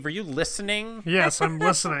 Steve, are you listening? Yes, I'm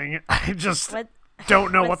listening. I just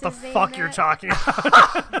don't know what the fuck you're talking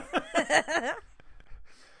about.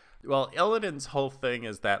 Well, Illidan's whole thing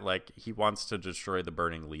is that like he wants to destroy the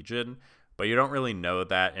Burning Legion, but you don't really know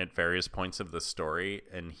that at various points of the story,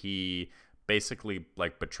 and he basically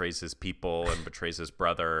like betrays his people and betrays his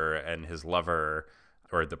brother and his lover,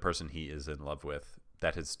 or the person he is in love with,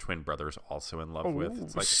 that his twin brother is also in love with.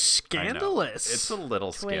 It's like scandalous. It's a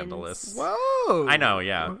little scandalous. Whoa. I know,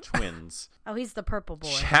 yeah, twins. Oh, he's the purple boy.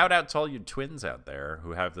 Shout out to all you twins out there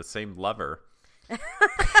who have the same lover.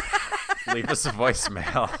 Leave us a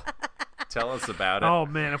voicemail. Tell us about it. Oh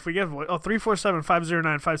man, if we get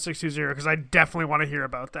 347-509-5620, because I definitely want to hear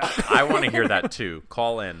about that. I want to hear that too.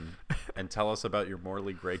 Call in and tell us about your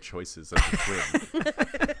morally gray choices as a twin.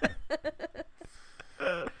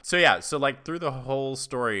 So like through the whole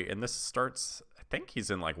story, and this starts, I think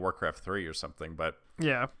he's in like Warcraft 3 or something, but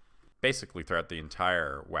yeah, basically throughout the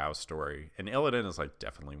entire WoW story. And Illidan is like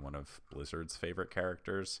definitely one of Blizzard's favorite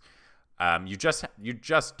characters. You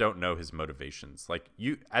just don't know his motivations. Like,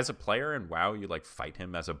 you as a player in WoW, you like fight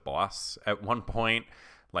him as a boss at one point.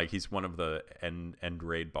 Like, he's one of the end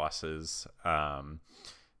raid bosses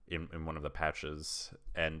in one of the patches.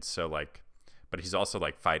 And so like, but he's also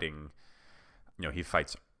like fighting, you know, he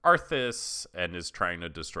fights Arthas and is trying to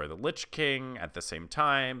destroy the Lich King at the same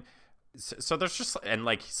time. So there's just, and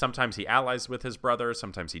like sometimes he allies with his brother,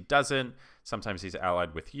 sometimes he doesn't, sometimes he's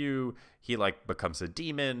allied with you, he like becomes a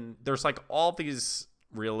demon. There's like all these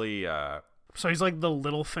really so he's like the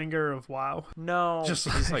Littlefinger of WoW. No, just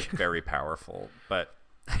he's like very powerful, but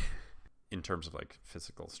in terms of like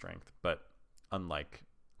physical strength, but unlike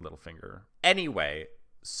Littlefinger. Anyway,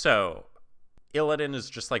 so Illidan is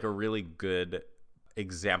just like a really good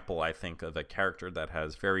example, I think, of a character that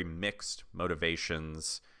has very mixed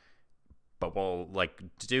motivations, but will like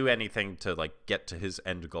do anything to like get to his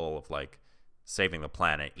end goal of like saving the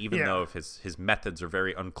planet, even though if his methods are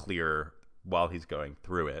very unclear while he's going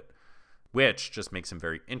through it, which just makes him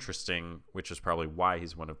very interesting, which is probably why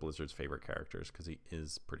he's one of Blizzard's favorite characters, because he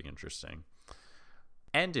is pretty interesting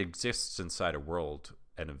and exists inside a world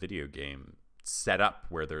and a video game set up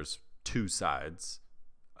where there's two sides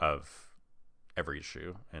of every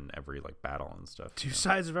issue and every like battle and stuff. Two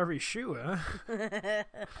sides of every shoe, huh?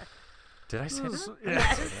 Did I say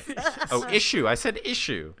that? Oh, issue. I said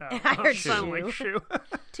issue. I heard sound like shoe.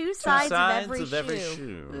 Two sides of every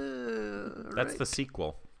shoe. That's the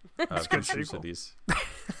sequel. That's a good sequel. Of these.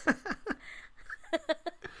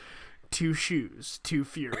 Two shoes, too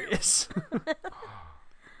furious.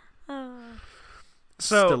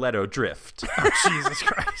 So, Stiletto drift. Oh, Jesus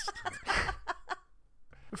Christ.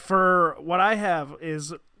 For what I have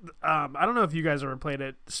is, I don't know if you guys ever played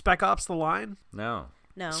it, Spec Ops: The Line. No.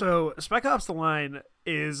 So Spec Ops: The Line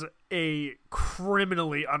is a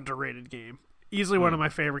criminally underrated game. Easily one of my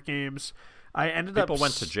favorite games. People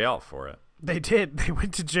went to jail for it. They did. They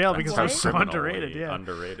went to jail because it was so underrated. Yeah,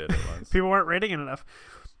 underrated it was. People weren't rating it enough.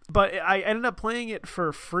 But I ended up playing it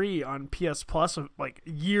for free on PS Plus like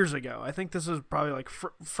years ago. I think this is probably like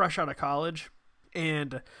fresh out of college.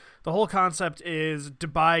 And the whole concept is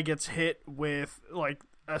Dubai gets hit with like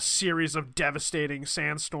a series of devastating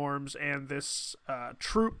sandstorms, and this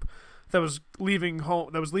troop that was leaving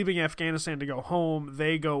Afghanistan to go home,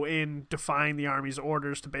 they go in defying the army's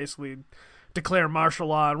orders to basically declare martial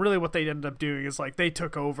law. And really what they ended up doing is like they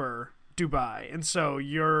took over Dubai, and so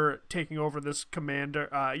you're taking over this commander,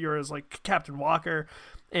 you're as like Captain Walker,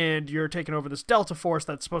 and you're taking over this Delta force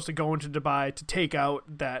that's supposed to go into Dubai to take out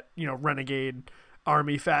that, you know, renegade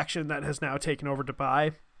army faction that has now taken over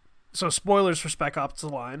Dubai. So spoilers for Spec Ops: The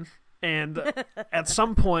Line. And at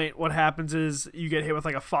some point what happens is you get hit with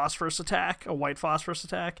like a white phosphorus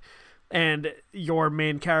attack, and your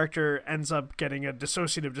main character ends up getting a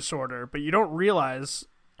dissociative disorder, but you don't realize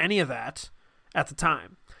any of that at the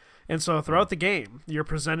time. And so throughout the game, you're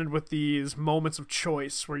presented with these moments of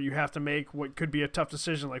choice where you have to make what could be a tough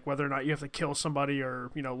decision, like whether or not you have to kill somebody or,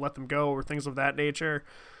 you know, let them go or things of that nature.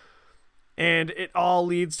 And it all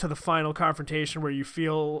leads to the final confrontation where you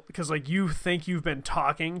feel, because like you think you've been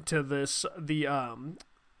talking to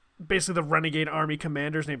basically the renegade army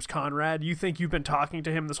commander's name's Conrad. You think you've been talking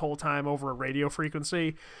to him this whole time over a radio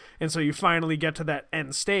frequency. And so you finally get to that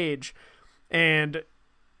end stage, and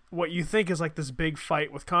what you think is like this big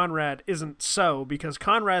fight with Conrad isn't so, because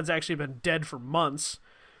Conrad's actually been dead for months,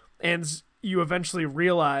 and you eventually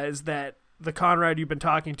realize that the Conrad you've been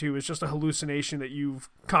talking to is just a hallucination that you've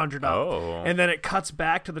conjured up. Oh. And then it cuts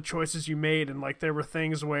back to the choices you made, and like there were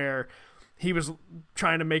things where he was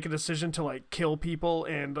trying to make a decision to like kill people,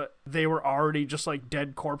 and they were already just like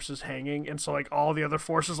dead corpses hanging, and so like all the other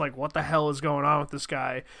forces like, what the hell is going on with this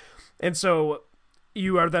guy? And so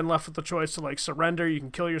you are then left with the choice to like surrender. You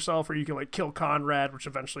can kill yourself, or you can like kill Conrad, which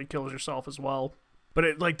eventually kills yourself as well. But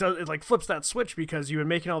it flips that switch, because you've been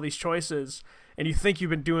making all these choices and you think you've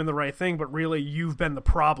been doing the right thing, but really you've been the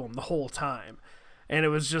problem the whole time. And it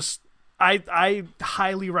was just, I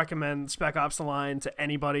highly recommend Spec Ops: The Line to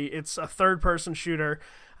anybody. It's a third-person shooter.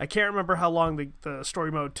 I can't remember how long the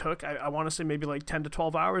story mode took. I want to say maybe like 10 to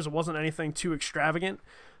 12 hours. It wasn't anything too extravagant,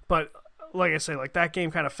 but like I say, like that game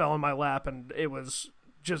kind of fell in my lap, and it was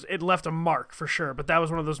just, it left a mark for sure. But that was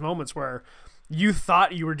one of those moments where you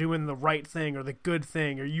thought you were doing the right thing or the good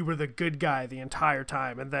thing, or you were the good guy the entire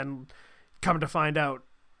time, and then come to find out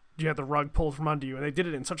you had the rug pulled from under you. And they did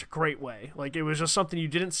it in such a great way. Like, it was just something you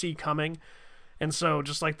didn't see coming. And so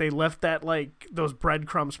just like they left that, like those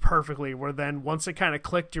breadcrumbs perfectly, where then once it kind of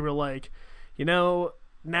clicked, you were like, you know,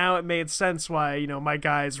 now it made sense why, you know, my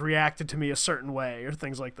guys reacted to me a certain way or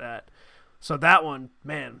things like that. So that one,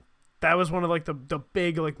 man, that was one of like the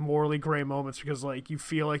big like morally gray moments, because like you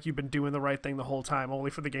feel like you've been doing the right thing the whole time, only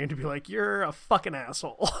for the game to be like, you're a fucking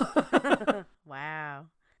asshole. Wow.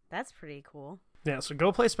 That's pretty cool. Yeah, so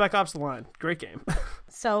go play Spec Ops: The Line. Great game.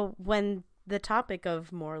 So when the topic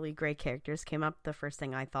of morally gray characters came up, the first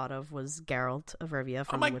thing I thought of was Geralt of Rivia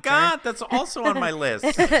from The Witcher. God, that's also on my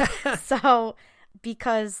list. So,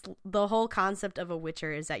 because the whole concept of a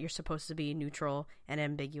Witcher is that you're supposed to be neutral and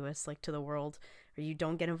ambiguous, like, to the world, or you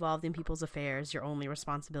don't get involved in people's affairs. Your only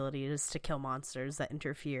responsibility is to kill monsters that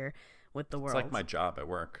interfere with the world. It's like my job at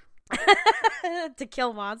work. To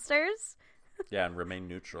kill monsters? Yeah, and remain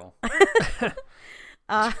neutral.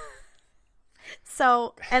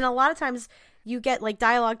 So, and a lot of times you get like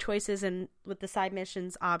dialogue choices and with the side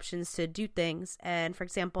missions options to do things. And for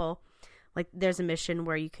example, like there's a mission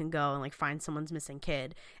where you can go and like find someone's missing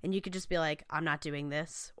kid, and you could just be like, I'm not doing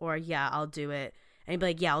this, or yeah, I'll do it. And you'd be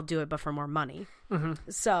like, yeah, I'll do it, but for more money. Mm-hmm.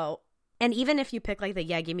 So, and even if you pick like the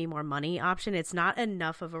yeah, give me more money option, it's not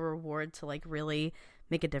enough of a reward to like really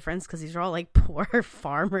make a difference, because these are all like poor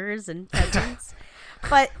farmers and peasants.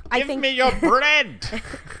 But I think give me your bread.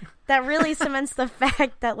 That really cements the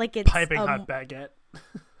fact that like it's piping hot baguette.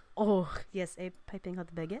 Oh yes, a piping hot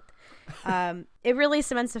baguette. It really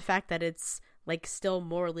cements the fact that it's like still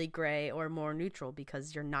morally gray or more neutral,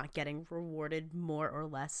 because you're not getting rewarded more or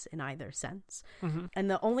less in either sense. Mm-hmm. And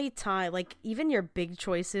the only time, like even your big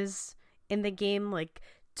choices in the game, like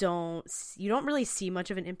you don't really see much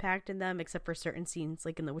of an impact in them, except for certain scenes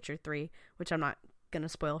like in The Witcher 3, which I'm not gonna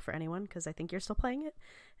spoil for anyone because I think you're still playing it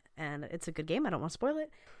and it's a good game. I don't want to spoil it.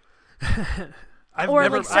 I've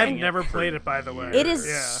never played it, by the way. It is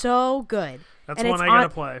so good. That's one I gotta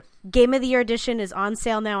play. Game of the Year edition is on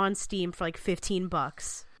sale now on Steam for like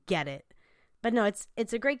 $15. Get it. But no,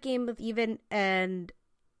 it's a great game with even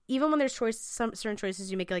when there's certain choices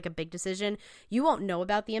you make like a big decision, you won't know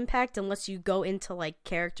about the impact unless you go into like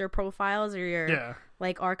character profiles or your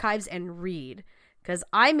like archives and read. Because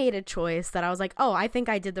I made a choice that I was like, oh, I think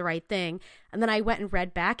I did the right thing. And then I went and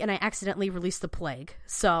read back and I accidentally released the plague.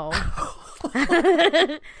 So,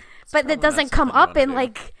 but that doesn't come up in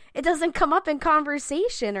like, it doesn't come up in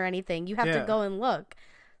conversation or anything. You have to go and look.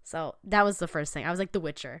 So that was the first thing. I was like, The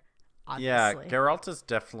Witcher. Obviously. Yeah, Geralt is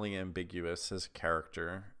definitely ambiguous as a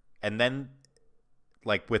character. And then,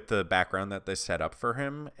 like, with the background that they set up for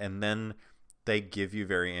him, and then they give you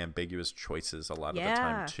very ambiguous choices a lot of the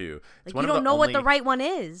time too. It's like you don't know what the right one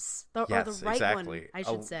is, or the right exactly. one, I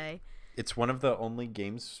should say. It's one of the only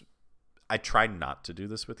games. I try not to do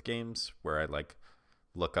this with games where I like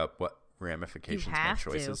look up what ramifications my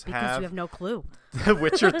choices have, because you have no clue. The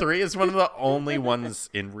Witcher 3 is one of the only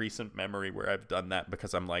ones in recent memory where I've done that,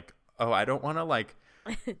 because I'm like, oh, I don't want to like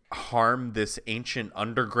harm this ancient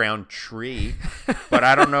underground tree, but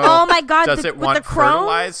I don't know. Oh my god! Does it want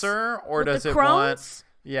fertilizer, or does it want?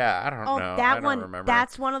 Yeah, I don't know. That one. Remember.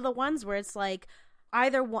 That's one of the ones where it's like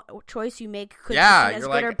either one choice you make could be as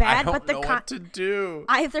good or bad, but the what to do.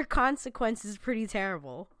 Either consequence is pretty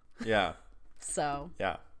terrible. Yeah. So.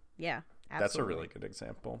 Yeah. Yeah. Absolutely. That's a really good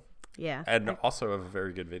example. Yeah. And also a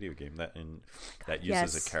very good video game that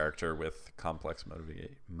uses a character with complex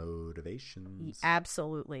motivations.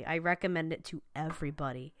 Absolutely. I recommend it to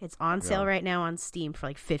everybody. It's on sale right now on Steam for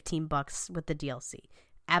like $15 with the DLC.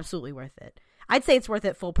 Absolutely worth it. I'd say it's worth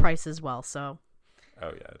it full price as well, so.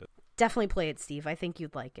 Oh yeah, it is. Definitely play it, Steve. I think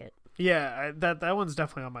you'd like it. Yeah, that one's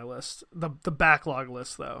definitely on my list. The backlog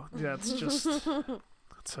list though. Yeah, it's just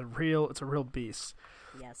it's a real beast.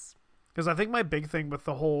 Yes. Because I think my big thing with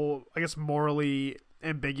the whole, I guess, morally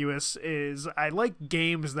ambiguous is I like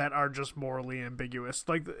games that are just morally ambiguous.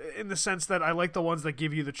 Like, in the sense that I like the ones that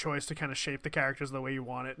give you the choice to kind of shape the characters the way you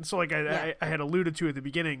want it. And so, like I had alluded to at the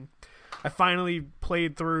beginning, I finally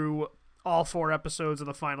played through all 4 episodes of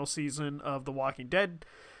the final season of The Walking Dead.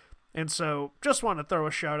 And so, just want to throw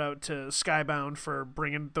a shout out to Skybound for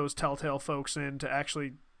bringing those Telltale folks in to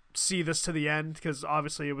actually see this to the end, because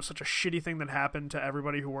obviously it was such a shitty thing that happened to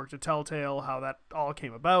everybody who worked at Telltale, how that all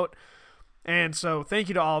came about. And so thank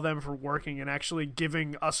you to all of them for working and actually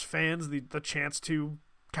giving us fans the chance to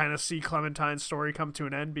kind of see Clementine's story come to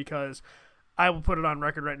an end, because I will put it on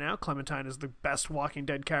record right now, Clementine is the best Walking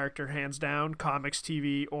Dead character, hands down, comics,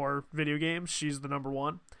 TV, or video games. She's the number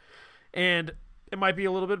one. And it might be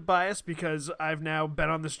a little bit biased because I've now been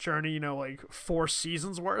on this journey, like 4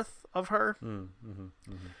 seasons worth of her.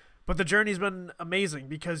 But the journey's been amazing,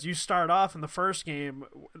 because you start off in the first game.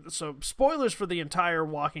 So spoilers for the entire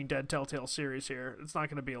Walking Dead Telltale series here. It's not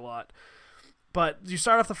going to be a lot. But you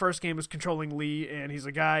start off the first game as controlling Lee, and he's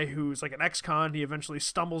a guy who's like an ex-con. He eventually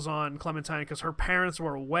stumbles on Clementine because her parents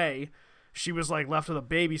were away. She was like left with a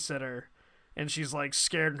babysitter, and she's like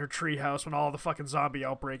scared in her treehouse when all the fucking zombie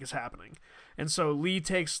outbreak is happening. And so Lee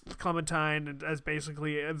takes Clementine as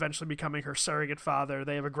basically eventually becoming her surrogate father.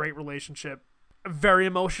 They have a great relationship. A very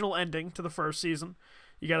emotional ending to the first season.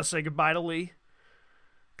 You got to say goodbye to Lee,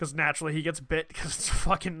 because naturally he gets bit because it's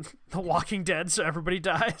fucking The Walking Dead, so everybody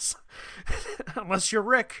dies. Unless you're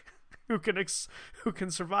Rick, who can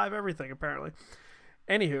survive everything, apparently.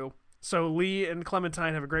 Anywho, so Lee and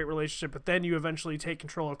Clementine have a great relationship, but then you eventually take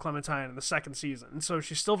control of Clementine in the second season. And so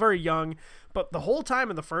she's still very young, but the whole time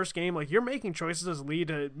in the first game, like, you're making choices as Lee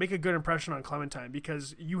to make a good impression on Clementine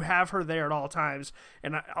because you have her there at all times.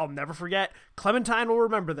 And I'll never forget, Clementine will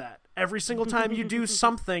remember that. Every single time you do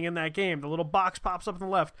something in that game, the little box pops up on the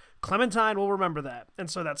left, Clementine will remember that. And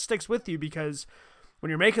so that sticks with you because when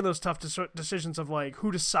you're making those tough decisions of, like,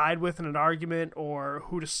 who to side with in an argument or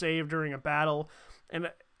who to save during a battle, and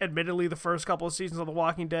admittedly, the first couple of seasons of The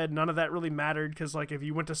Walking Dead, none of that really mattered because, like, if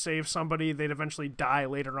you went to save somebody, they'd eventually die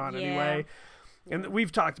later on anyway. And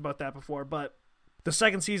we've talked about that before, but the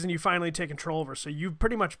second season, you finally take control of her, so you've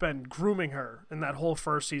pretty much been grooming her in that whole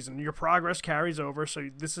first season. Your progress carries over, so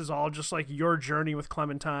this is all just, like, your journey with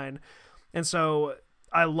Clementine. And so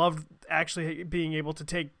I loved actually being able to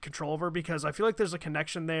take control of her because I feel like there's a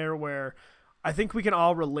connection there where I think we can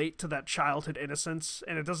all relate to that childhood innocence,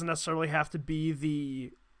 and it doesn't necessarily have to be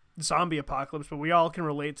the zombie apocalypse, but we all can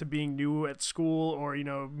relate to being new at school or, you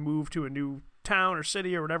know, move to a new town or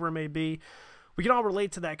city or whatever it may be. We can all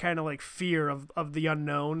relate to that kind of like fear of the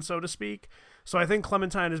unknown, so to speak. So I think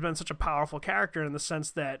Clementine has been such a powerful character in the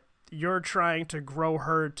sense that you're trying to grow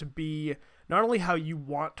her to be not only how you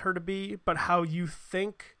want her to be, but how you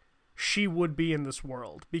think she would be in this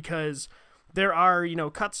world. Because there are, you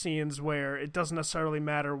know, cutscenes where it doesn't necessarily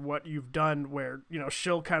matter what you've done, where, you know,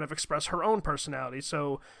 she'll kind of express her own personality.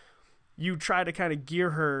 So you try to kind of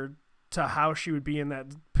gear her to how she would be in that,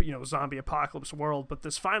 you know, zombie apocalypse world. But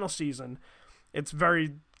this final season, it's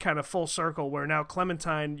very kind of full circle where now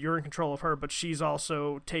Clementine, you're in control of her, but she's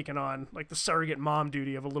also taken on like the surrogate mom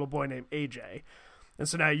duty of a little boy named AJ. And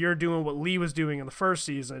so now you're doing what Lee was doing in the first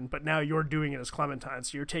season, but now you're doing it as Clementine.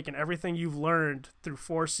 So you're taking everything you've learned through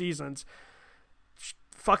 4 seasons.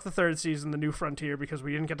 Fuck the third season, The New Frontier, because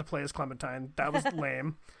we didn't get to play as Clementine. That was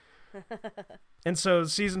lame. And so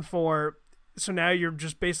season 4, so now you're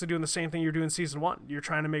just basically doing the same thing you're doing season 1. You're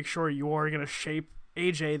trying to make sure you're going to shape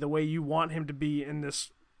AJ the way you want him to be in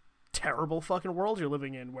this terrible fucking world you're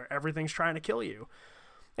living in where everything's trying to kill you.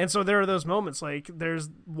 And so there are those moments, like there's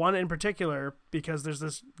one in particular because there's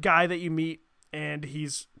this guy that you meet and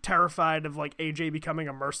he's terrified of like AJ becoming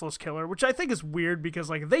a merciless killer, which I think is weird because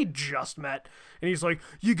like they just met and he's like,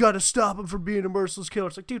 you got to stop him from being a merciless killer.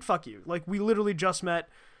 It's like, dude, fuck you. Like we literally just met.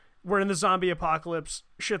 We're in the zombie apocalypse.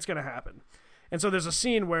 Shit's going to happen. And so there's a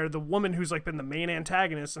scene where the woman who's like been the main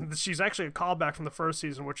antagonist, and she's actually a callback from the first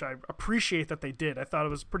season, which I appreciate that they did. I thought it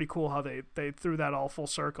was pretty cool how they threw that all full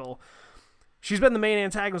circle. She's been the main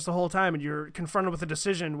antagonist the whole time, and you're confronted with a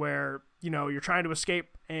decision where, you know, you're trying to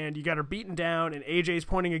escape, and you got her beaten down, and AJ's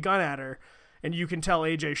pointing a gun at her, and you can tell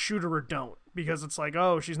AJ, shoot her or don't, because it's like,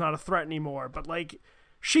 oh, she's not a threat anymore. But, like,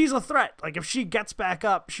 she's a threat. Like, if she gets back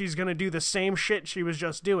up, she's going to do the same shit she was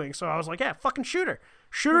just doing. So I was like, yeah, fucking shoot her.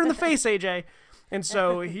 Shoot her in the face, AJ. And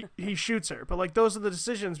so he shoots her. But, like, those are the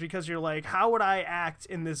decisions because you're like, how would I act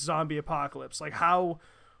in this zombie apocalypse? Like, how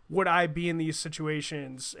would I be in these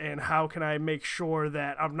situations? And how can I make sure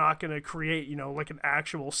that I'm not going to create, you know, like an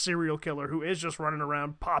actual serial killer who is just running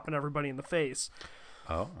around popping everybody in the face?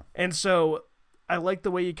 Oh. And so I like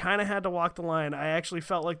the way you kind of had to walk the line. I actually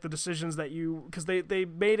felt like the decisions that you, because they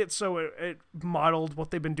made it so it modeled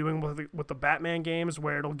what they've been doing with the Batman games,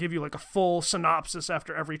 where it'll give you like a full synopsis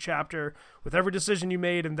after every chapter with every decision you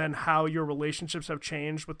made and then how your relationships have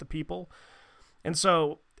changed with the people. And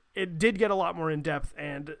so it did get a lot more in depth,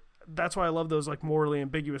 and that's why I love those like morally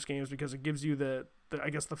ambiguous games, because it gives you the I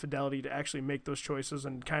guess the fidelity to actually make those choices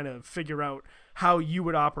and kind of figure out how you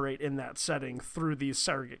would operate in that setting through these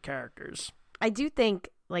surrogate characters. I do think,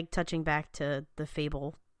 like, touching back to the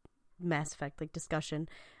Fable Mass Effect like discussion,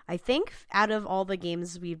 I think out of all the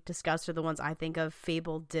games we've discussed, or the ones I think of,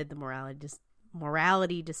 Fable did the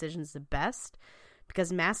morality decisions the best,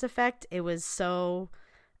 because Mass Effect, it was so,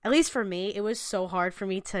 at least for me, it was so hard for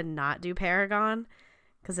me to not do Paragon,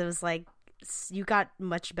 because it was like you got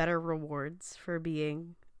much better rewards for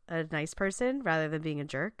being a nice person rather than being a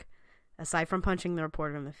jerk, aside from punching the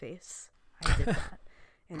reporter in the face. I did that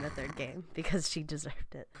in the third game because she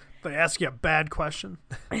deserved it. They ask you a bad question.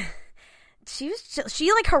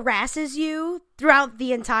 she like harasses you throughout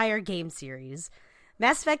the entire game series.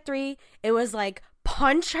 Mass Effect 3, it was like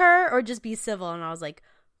punch her or just be civil, and I was like,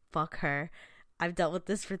 fuck her. I've dealt with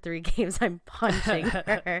this for 3 games. I'm punching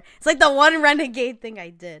her. It's like the one renegade thing I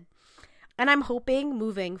did. And I'm hoping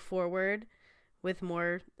moving forward with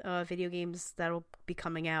more video games that'll be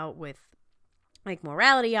coming out with like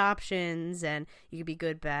morality options, and you could be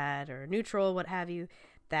good, bad, or neutral, what have you,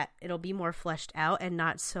 that it'll be more fleshed out and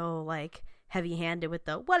not so like heavy-handed with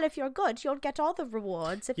the, well, if you're good, you'll get all the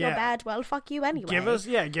rewards. If you're bad, well, fuck you anyway. Give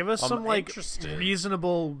us some like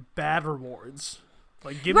reasonable bad rewards.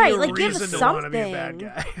 Like, give me a reason to want to be a bad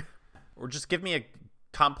guy. Or just give me a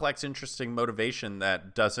complex, interesting motivation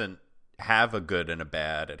that doesn't have a good and a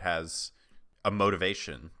bad. It has a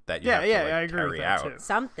motivation that you have to I agree carry with that out. too.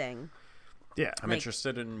 Something. Yeah. I'm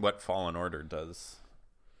interested in what Fallen Order does.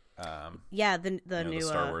 The new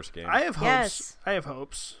Star Wars game. I have hopes. Yes. I have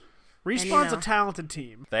hopes. Respawn's a talented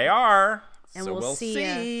team. They are. And so we'll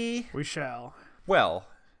see. We shall. Well,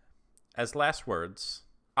 as last words,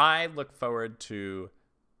 I look forward to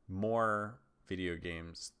more video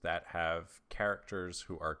games that have characters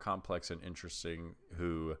who are complex and interesting,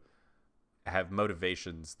 who have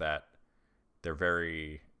motivations that they're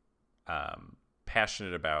very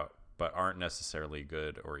passionate about, but aren't necessarily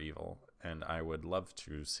good or evil. And I would love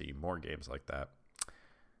to see more games like that.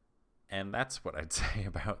 And that's what I'd say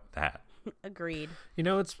about that. Agreed. You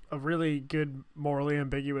know, it's a really good, morally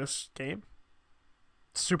ambiguous game.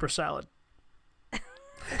 Super Salad.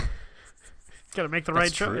 Got to make the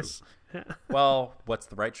right choice. Yeah. Well, what's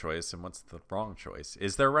the right choice and what's the wrong choice?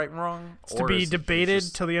 Is there right and wrong? It's to be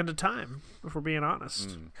debated till the end of time, if we're being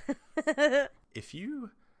honest. If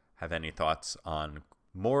you have any thoughts on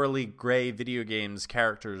morally gray video games,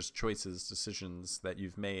 characters, choices, decisions that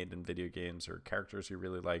you've made in video games, or characters you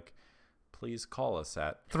really like, please call us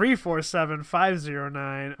at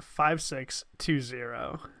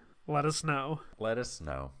 347-509-5620. Let us know. Let us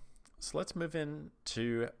know. So let's move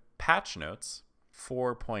into patch notes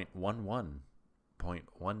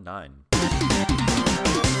 4.11.19.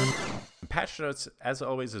 Patch notes, as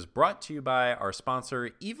always, is brought to you by our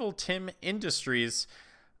sponsor, Evil Tim Industries.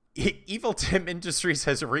 Evil Tim Industries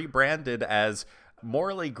has rebranded as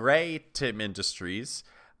Morally Gray Tim Industries,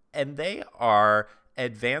 and they are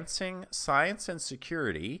advancing science and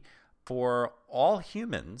security for all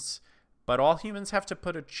humans, but all humans have to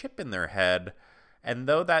put a chip in their head, and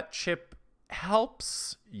though that chip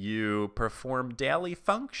helps you perform daily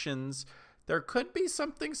functions, there could be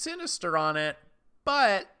something sinister on it.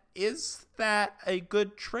 But is that a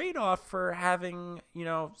good trade-off for having,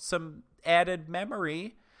 some added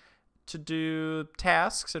memory to do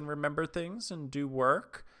tasks and remember things and do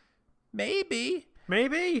work? Maybe.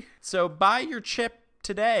 So buy your chip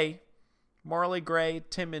today. Morally Gray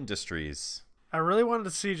Tim Industries. I really wanted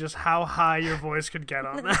to see just how high your voice could get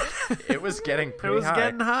on that. It was getting pretty high. It was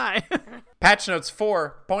getting high. Patch notes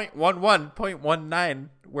 4.11.19,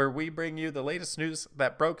 where we bring you the latest news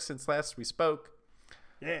that broke since last we spoke.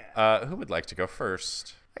 Yeah. Who would like to go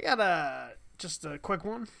first? I got just a quick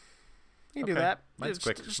one. You can do that. Mine's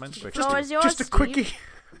quick. Just a quickie.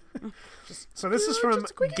 So this is from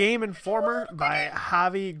Game Informer by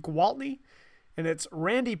Javi Gwaltney. And it's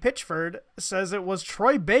Randy Pitchford says it was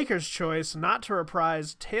Troy Baker's choice not to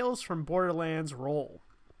reprise Tales from Borderlands' role.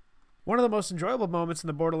 One of the most enjoyable moments in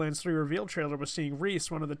the Borderlands 3 reveal trailer was seeing Rhys,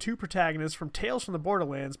 one of the 2 protagonists from Tales from the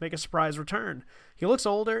Borderlands, make a surprise return. He looks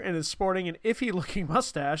older and is sporting an iffy-looking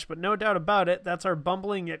mustache, but no doubt about it, that's our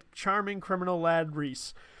bumbling yet charming criminal lad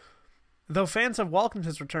Rhys. Though fans have welcomed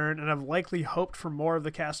his return and have likely hoped for more of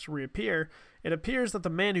the cast to reappear, it appears that the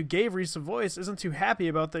man who gave Rhys a voice isn't too happy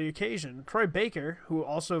about the occasion. Troy Baker, who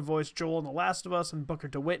also voiced Joel in The Last of Us and Booker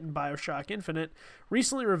DeWitt in BioShock Infinite,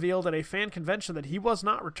 recently revealed at a fan convention that he was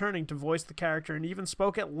not returning to voice the character, and even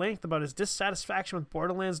spoke at length about his dissatisfaction with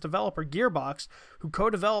Borderlands developer Gearbox, who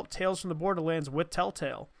co-developed Tales from the Borderlands with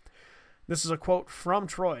Telltale. This is a quote from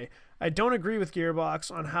Troy. I don't agree with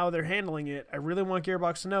Gearbox on how they're handling it. I really want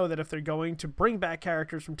Gearbox to know that if they're going to bring back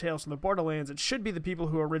characters from Tales from the Borderlands, it should be the people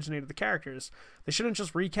who originated the characters. They shouldn't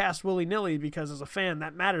just recast willy-nilly because as a fan,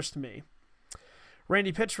 that matters to me.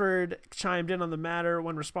 Randy Pitchford chimed in on the matter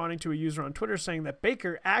when responding to a user on Twitter saying that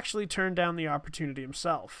Baker actually turned down the opportunity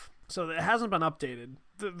himself. So it hasn't been updated.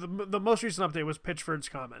 The most recent update was Pitchford's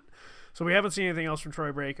comment. So we haven't seen anything else from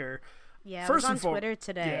Troy Baker. Yeah, I was on Twitter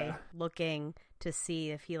today looking to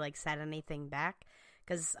see if he said anything back,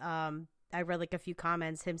 because I read a few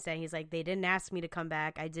comments, him saying he's like, they didn't ask me to come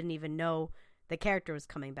back. I didn't even know the character was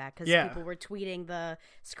coming back, because people were tweeting the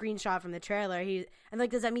screenshot from the trailer. And like,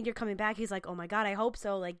 does that mean you're coming back? He's like, oh my god, I hope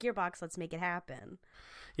so. Like, Gearbox, let's make it happen.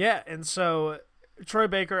 Yeah, and so Troy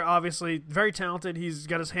Baker, obviously very talented. He's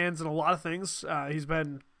got his hands in a lot of things. He's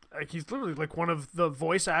literally like one of the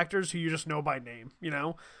voice actors who you just know by name, you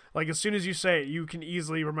know? Like, as soon as you say it, you can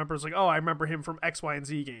easily remember. It's like, oh, I remember him from X, Y, and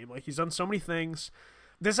Z game. Like, he's done so many things.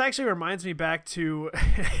 This actually reminds me back to,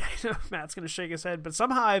 I know Matt's going to shake his head, but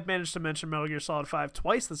somehow I've managed to mention Metal Gear Solid 5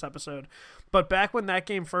 twice this episode. But back when that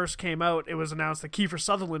game first came out, it was announced that Kiefer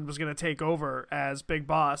Sutherland was going to take over as Big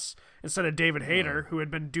Boss instead of David Hayter, who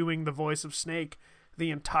had been doing the voice of Snake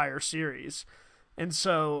the entire series. And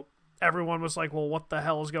so everyone was like, well, what the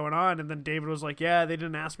hell is going on? And then David was like, yeah, they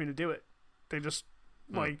didn't ask me to do it. They just...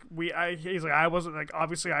 he's like, I wasn't like,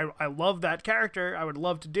 obviously I love that character. I would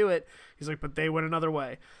love to do it. He's like, but they went another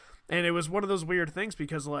way. And it was one of those weird things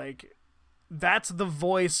because like, that's the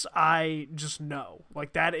voice I just know.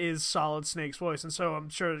 Like, that is Solid Snake's voice. And so I'm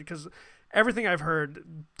sure, because everything I've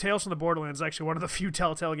heard, Tales from the Borderlands is actually one of the few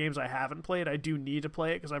Telltale games I haven't played. I do need to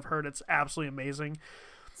play it because I've heard it's absolutely amazing.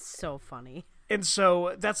 So funny. And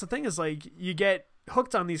so that's the thing, is like, you get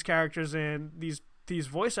hooked on these characters, and these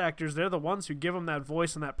voice actors, they're the ones who give them that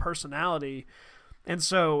voice and that personality. And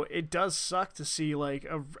so it does suck to see, like,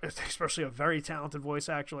 especially a very talented voice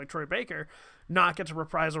actor like Troy Baker not get to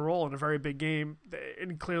reprise a role in a very big game.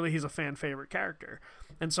 And clearly he's a fan favorite character.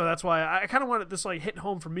 And so that's why I kind of wanted this, like, hit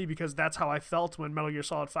home for me, because that's how I felt when Metal Gear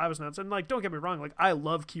Solid 5 was announced. And, like, don't get me wrong, like, I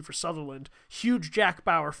love Kiefer Sutherland, huge Jack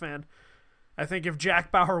Bauer fan. I think if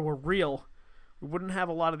Jack Bauer were real, we wouldn't have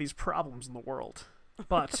a lot of these problems in the world.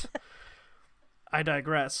 But I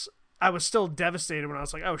digress. I was still devastated when I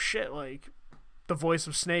was like, oh shit, like, the voice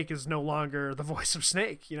of Snake is no longer the voice of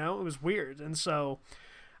Snake, you know? It was weird. And so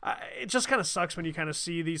it just kind of sucks when you kind of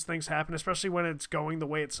see these things happen, especially when it's going the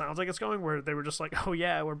way it sounds like it's going, where they were just like, oh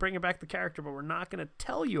yeah, we're bringing back the character, but we're not going to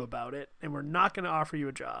tell you about it, and we're not going to offer you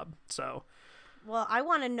a job. So... Well, I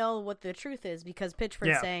want to know what the truth is, because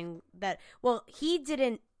Pitchford's saying that, well,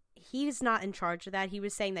 he's not in charge of that. He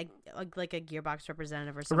was saying that like a Gearbox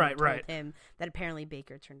representative or someone told him that apparently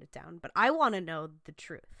Baker turned it down. But I want to know the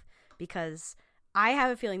truth, because I have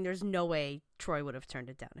a feeling there's no way Troy would have turned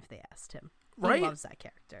it down if they asked him. He loves that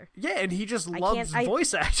character. Yeah, and he just loves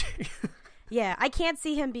voice acting. Yeah, I can't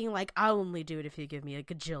see him being like, I'll only do it if you give me $1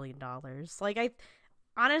 gajillion. Like,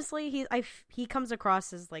 honestly, he comes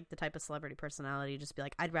across as like the type of celebrity personality, just be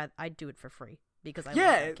like, I'd do it for free because I love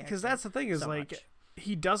that because that's the thing is, so like, much.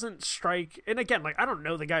 He doesn't strike, and again, like, I don't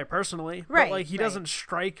know the guy personally, right? But like, he doesn't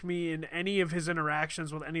strike me in any of his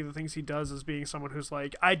interactions with any of the things he does as being someone who's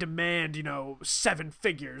like, I demand 7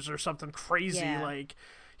 figures or something crazy. Yeah. Like,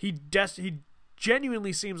 he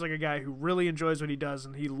genuinely seems like a guy who really enjoys what he does,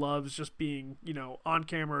 and he loves just being, on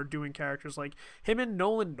camera or doing characters. Like, him and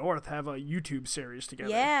Nolan North have a YouTube series together.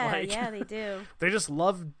 Yeah, like, yeah, they do.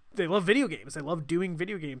 They love video games. They love doing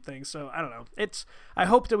video game things. So I don't know. I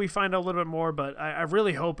hope that we find out a little bit more, but I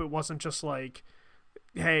really hope it wasn't just like,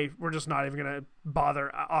 hey, we're just not even gonna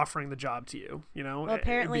bother offering the job to you. Well,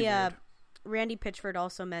 apparently, Randy Pitchford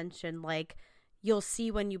also mentioned, like, you'll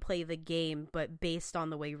see when you play the game, but based on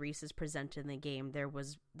the way Reese is presented in the game,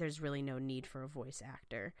 there's really no need for a voice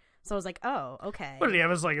actor. So I was like, oh, okay. What did he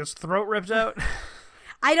have? His throat ripped out?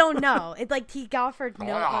 I don't know. It's like he offered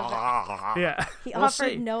no other. Yeah, he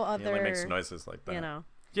offered no other. He only makes noises like that.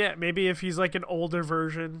 Yeah, maybe if he's like an older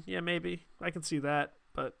version. Yeah, maybe I can see that.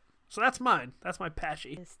 But so that's mine. That's my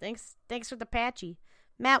patchy. Yes, thanks for the patchy,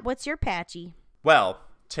 Matt. What's your patchy? Well,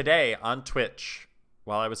 today on Twitch,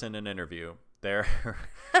 while I was in an interview, there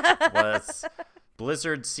was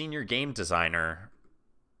Blizzard's senior game designer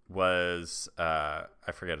was I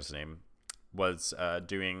forget his name, was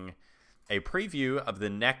doing a preview of the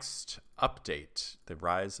next update, the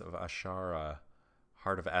Rise of Ashara,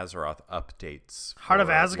 Heart of Azeroth updates. Heart of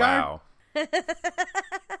Asgard? WoW.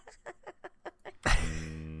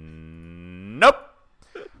 Nope.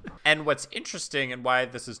 And what's interesting, and why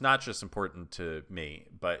this is not just important to me,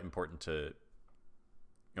 but important to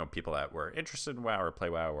people that were interested in WoW or play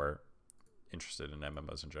WoW or interested in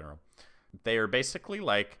MMOs in general, they are basically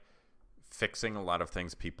like fixing a lot of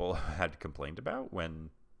things people had complained about when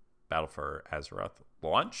Battle for Azeroth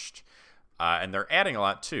launched, and they're adding a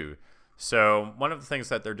lot too. So one of the things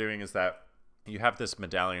that they're doing is that you have this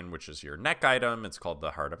medallion, which is your neck item. It's called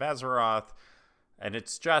the Heart of Azeroth, and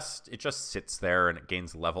it just sits there and it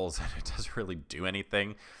gains levels and it doesn't really do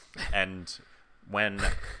anything. And when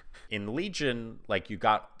in Legion, like, you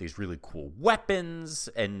got these really cool weapons,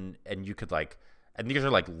 and you could and these are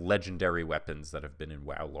like legendary weapons that have been in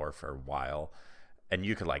WoW lore for a while. and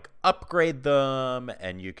you could like upgrade them,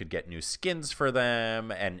 and you could get new skins for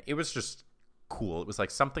them, and it was just cool. It was like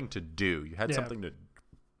something to do. You had something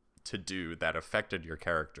to do that affected your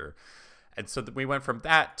character. And so we went from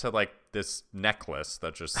that to like this necklace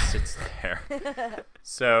that just sits there.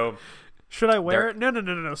 So should I wear it?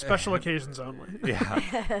 No. Special occasions only.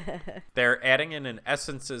 Yeah. They're adding in an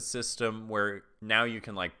essences system where now you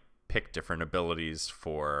can like pick different abilities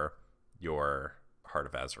for your Heart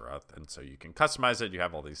of Azeroth. And so you can customize it. You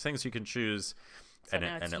have all these things you can choose. So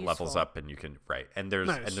and it levels up, and you can and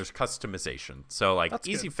there's customization. So like that's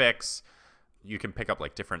easy good. Fix, you can pick up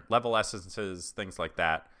like different level essences, things like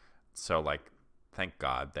that. So like, thank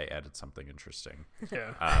God they added something interesting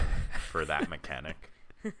for that mechanic.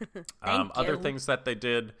 Other things that they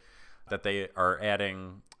did that they are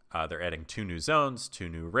adding, they're adding 2 new zones, 2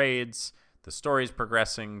 new raids. The story's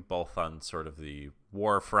progressing both on sort of the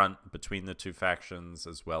war front between the 2 factions,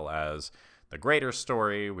 as well as the greater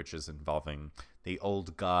story, which is involving the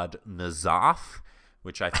old god N'Zoth,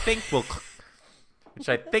 which I think will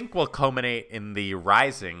culminate in the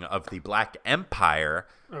rising of the Black Empire.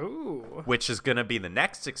 Ooh. Which is going to be the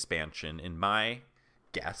next expansion in my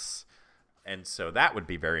guess. And so that would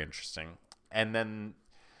be very interesting. And then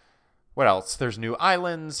what else? There's new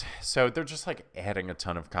islands. So they're just like adding a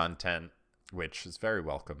ton of content, which is very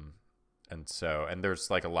welcome. And there's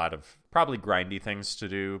like a lot of probably grindy things to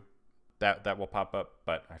do that will pop up.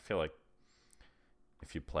 But I feel like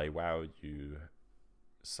if you play WoW, you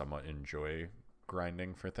somewhat enjoy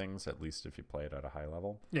grinding for things, at least if you play it at a high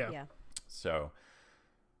level. Yeah. So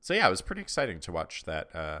yeah, it was pretty exciting to watch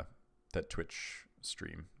that Twitch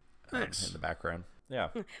stream in the background. Yeah.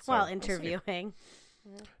 While interviewing.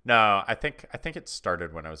 No, I think it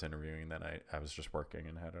started when I was interviewing. Then I was just working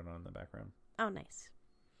and had it on in the background. Oh, nice.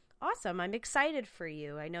 Awesome. I'm excited for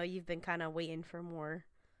you. I know you've been kind of waiting for more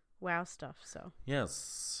WoW stuff, so.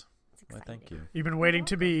 Yes. Well, thank you. You've been waiting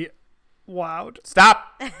to be wowed.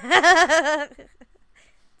 Stop!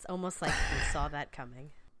 It's almost like we saw that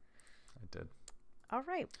coming. I did. All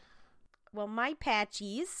right. Well, my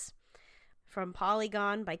patchies from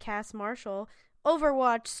Polygon by Cass Marshall.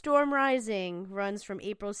 Overwatch Storm Rising runs from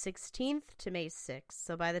April 16th to May 6th.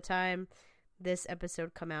 So by the time this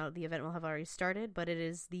episode come out, the event will have already started. But it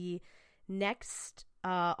is the next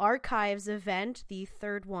Archives event, the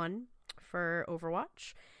 3rd one for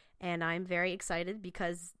Overwatch. And I'm very excited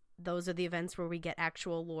because those are the events where we get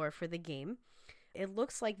actual lore for the game. It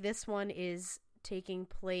looks like this one is taking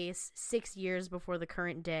place 6 years before the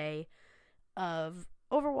current day of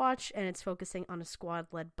Overwatch, and it's focusing on a squad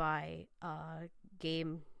led by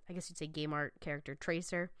game art character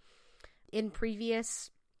Tracer. In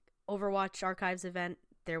previous Overwatch Archives event,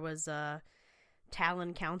 there was a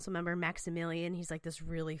Talon council member, Maximilian. He's like this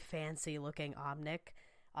really fancy looking Omnic.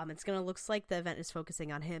 It's gonna looks like the event is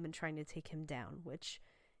focusing on him and trying to take him down, which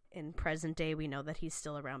in present day, we know that he's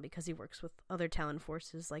still around because he works with other Talon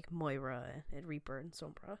forces like Moira and Reaper and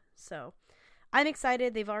Sombra. So I'm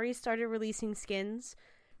excited. They've already started releasing skins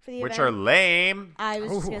for the event. Which are lame. I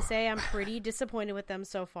was just going to say I'm pretty disappointed with them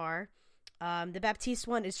so far. The Baptiste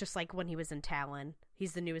one is just like when he was in Talon.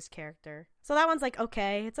 He's the newest character. So that one's like,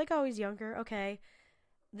 okay. It's like, oh, he's younger. Okay.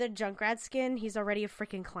 The Junkrat skin, he's already a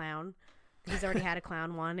freaking clown. He's already had a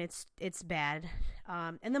clown one. It's bad.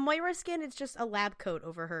 And the Moira skin, it's just a lab coat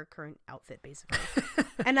over her current outfit, basically.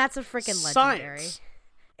 And that's a freaking legendary.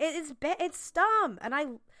 It's dumb. And I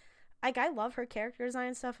love her character design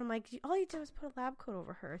and stuff. I'm like, all you do is put a lab coat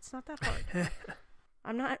over her. It's not that hard.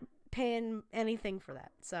 I'm not paying anything for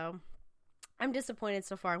that. So I'm disappointed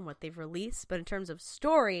so far in what they've released. But in terms of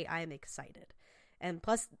story, I am excited. And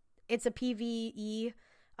plus, it's a PvE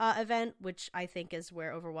event, which I think is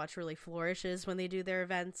where Overwatch really flourishes when they do their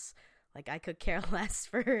events. Like, I could care less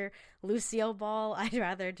for Lucio Ball. I'd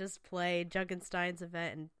rather just play Junkenstein's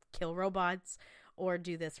event and kill robots, or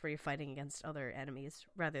do this where you're fighting against other enemies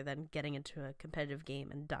rather than getting into a competitive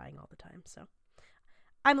game and dying all the time. So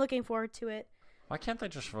I'm looking forward to it. Why can't they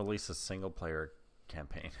just release a single player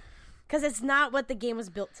campaign? Because it's not what the game was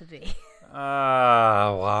built to be.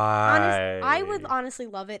 Why? I would honestly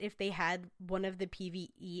love it if they had one of the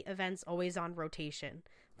PvE events always on rotation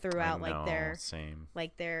throughout, their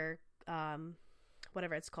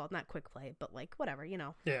whatever it's called, not quick play, but like whatever,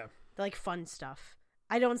 yeah, like fun stuff.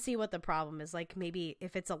 I don't see what the problem is. Like, maybe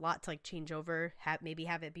if it's a lot to like change over, have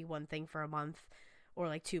it be one thing for a month or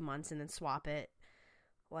like 2 months and then swap it.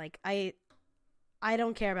 Like, I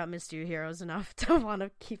don't care about Mystery Heroes enough to want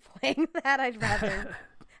to keep playing that. I'd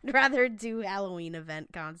rather do Halloween event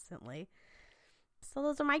constantly. So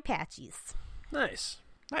those are my patchies. Nice.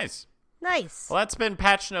 Well, that's been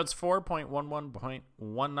Patch Notes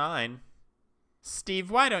 4.11.19. Steve,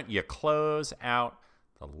 why don't you close out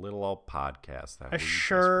the little old podcast that I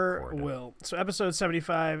sure will. So episode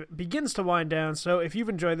 75 begins to wind down. So if you've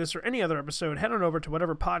enjoyed this or any other episode, head on over to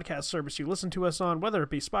whatever podcast service you listen to us on, whether it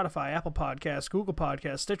be Spotify, Apple Podcasts, Google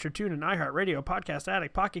Podcasts, Stitcher, TuneIn, iHeartRadio, Podcast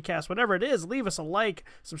Addict, Pocket Cast, whatever it is. Leave us a like,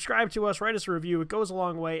 subscribe to us, write us a review. It goes a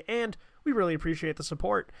long way, and we really appreciate the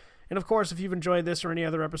support. And of course, if you've enjoyed this or any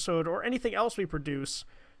other episode or anything else we produce,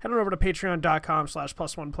 head on over to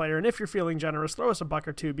patreon.com/+1player, and if you're feeling generous, throw us a buck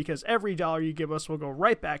or two, because every dollar you give us will go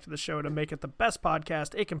right back to the show to make it the best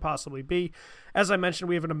podcast it can possibly be. As I mentioned,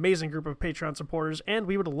 we have an amazing group of Patreon supporters, and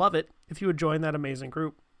we would love it if you would join that amazing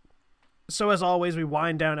group. So as always, we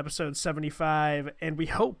wind down episode 75, and we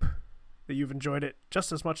hope that you've enjoyed it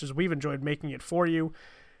just as much as we've enjoyed making it for you.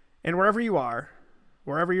 And wherever you are,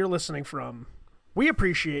 wherever you're listening from, we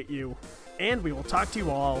appreciate you, and we will talk to you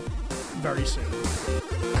all very soon.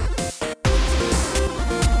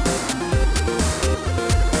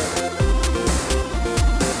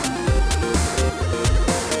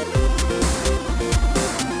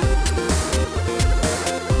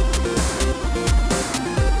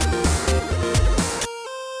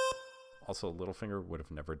 Also, Littlefinger would have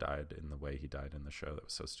never died in the way he died in the show. That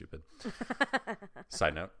was so stupid.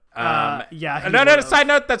 Side note. Yeah. No, side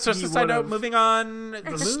note. That's just a side note. Moving on.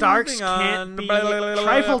 The Starks can't be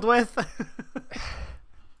trifled with.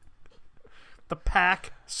 The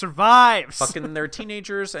pack survives. Fucking, they're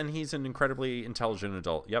teenagers, and he's an incredibly intelligent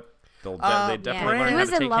adult. Yep. They definitely learn how to take him down. He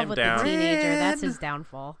was in love with the teenager. That's his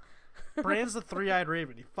downfall. Bran's the three-eyed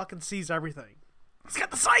raven. He fucking sees everything. He's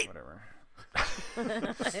got the sight. Whatever.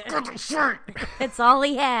 It's all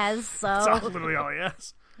he has, so it's literally all he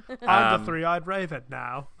has. I'm the three-eyed raven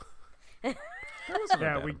now.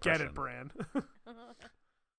 Yeah, we get it, Bran.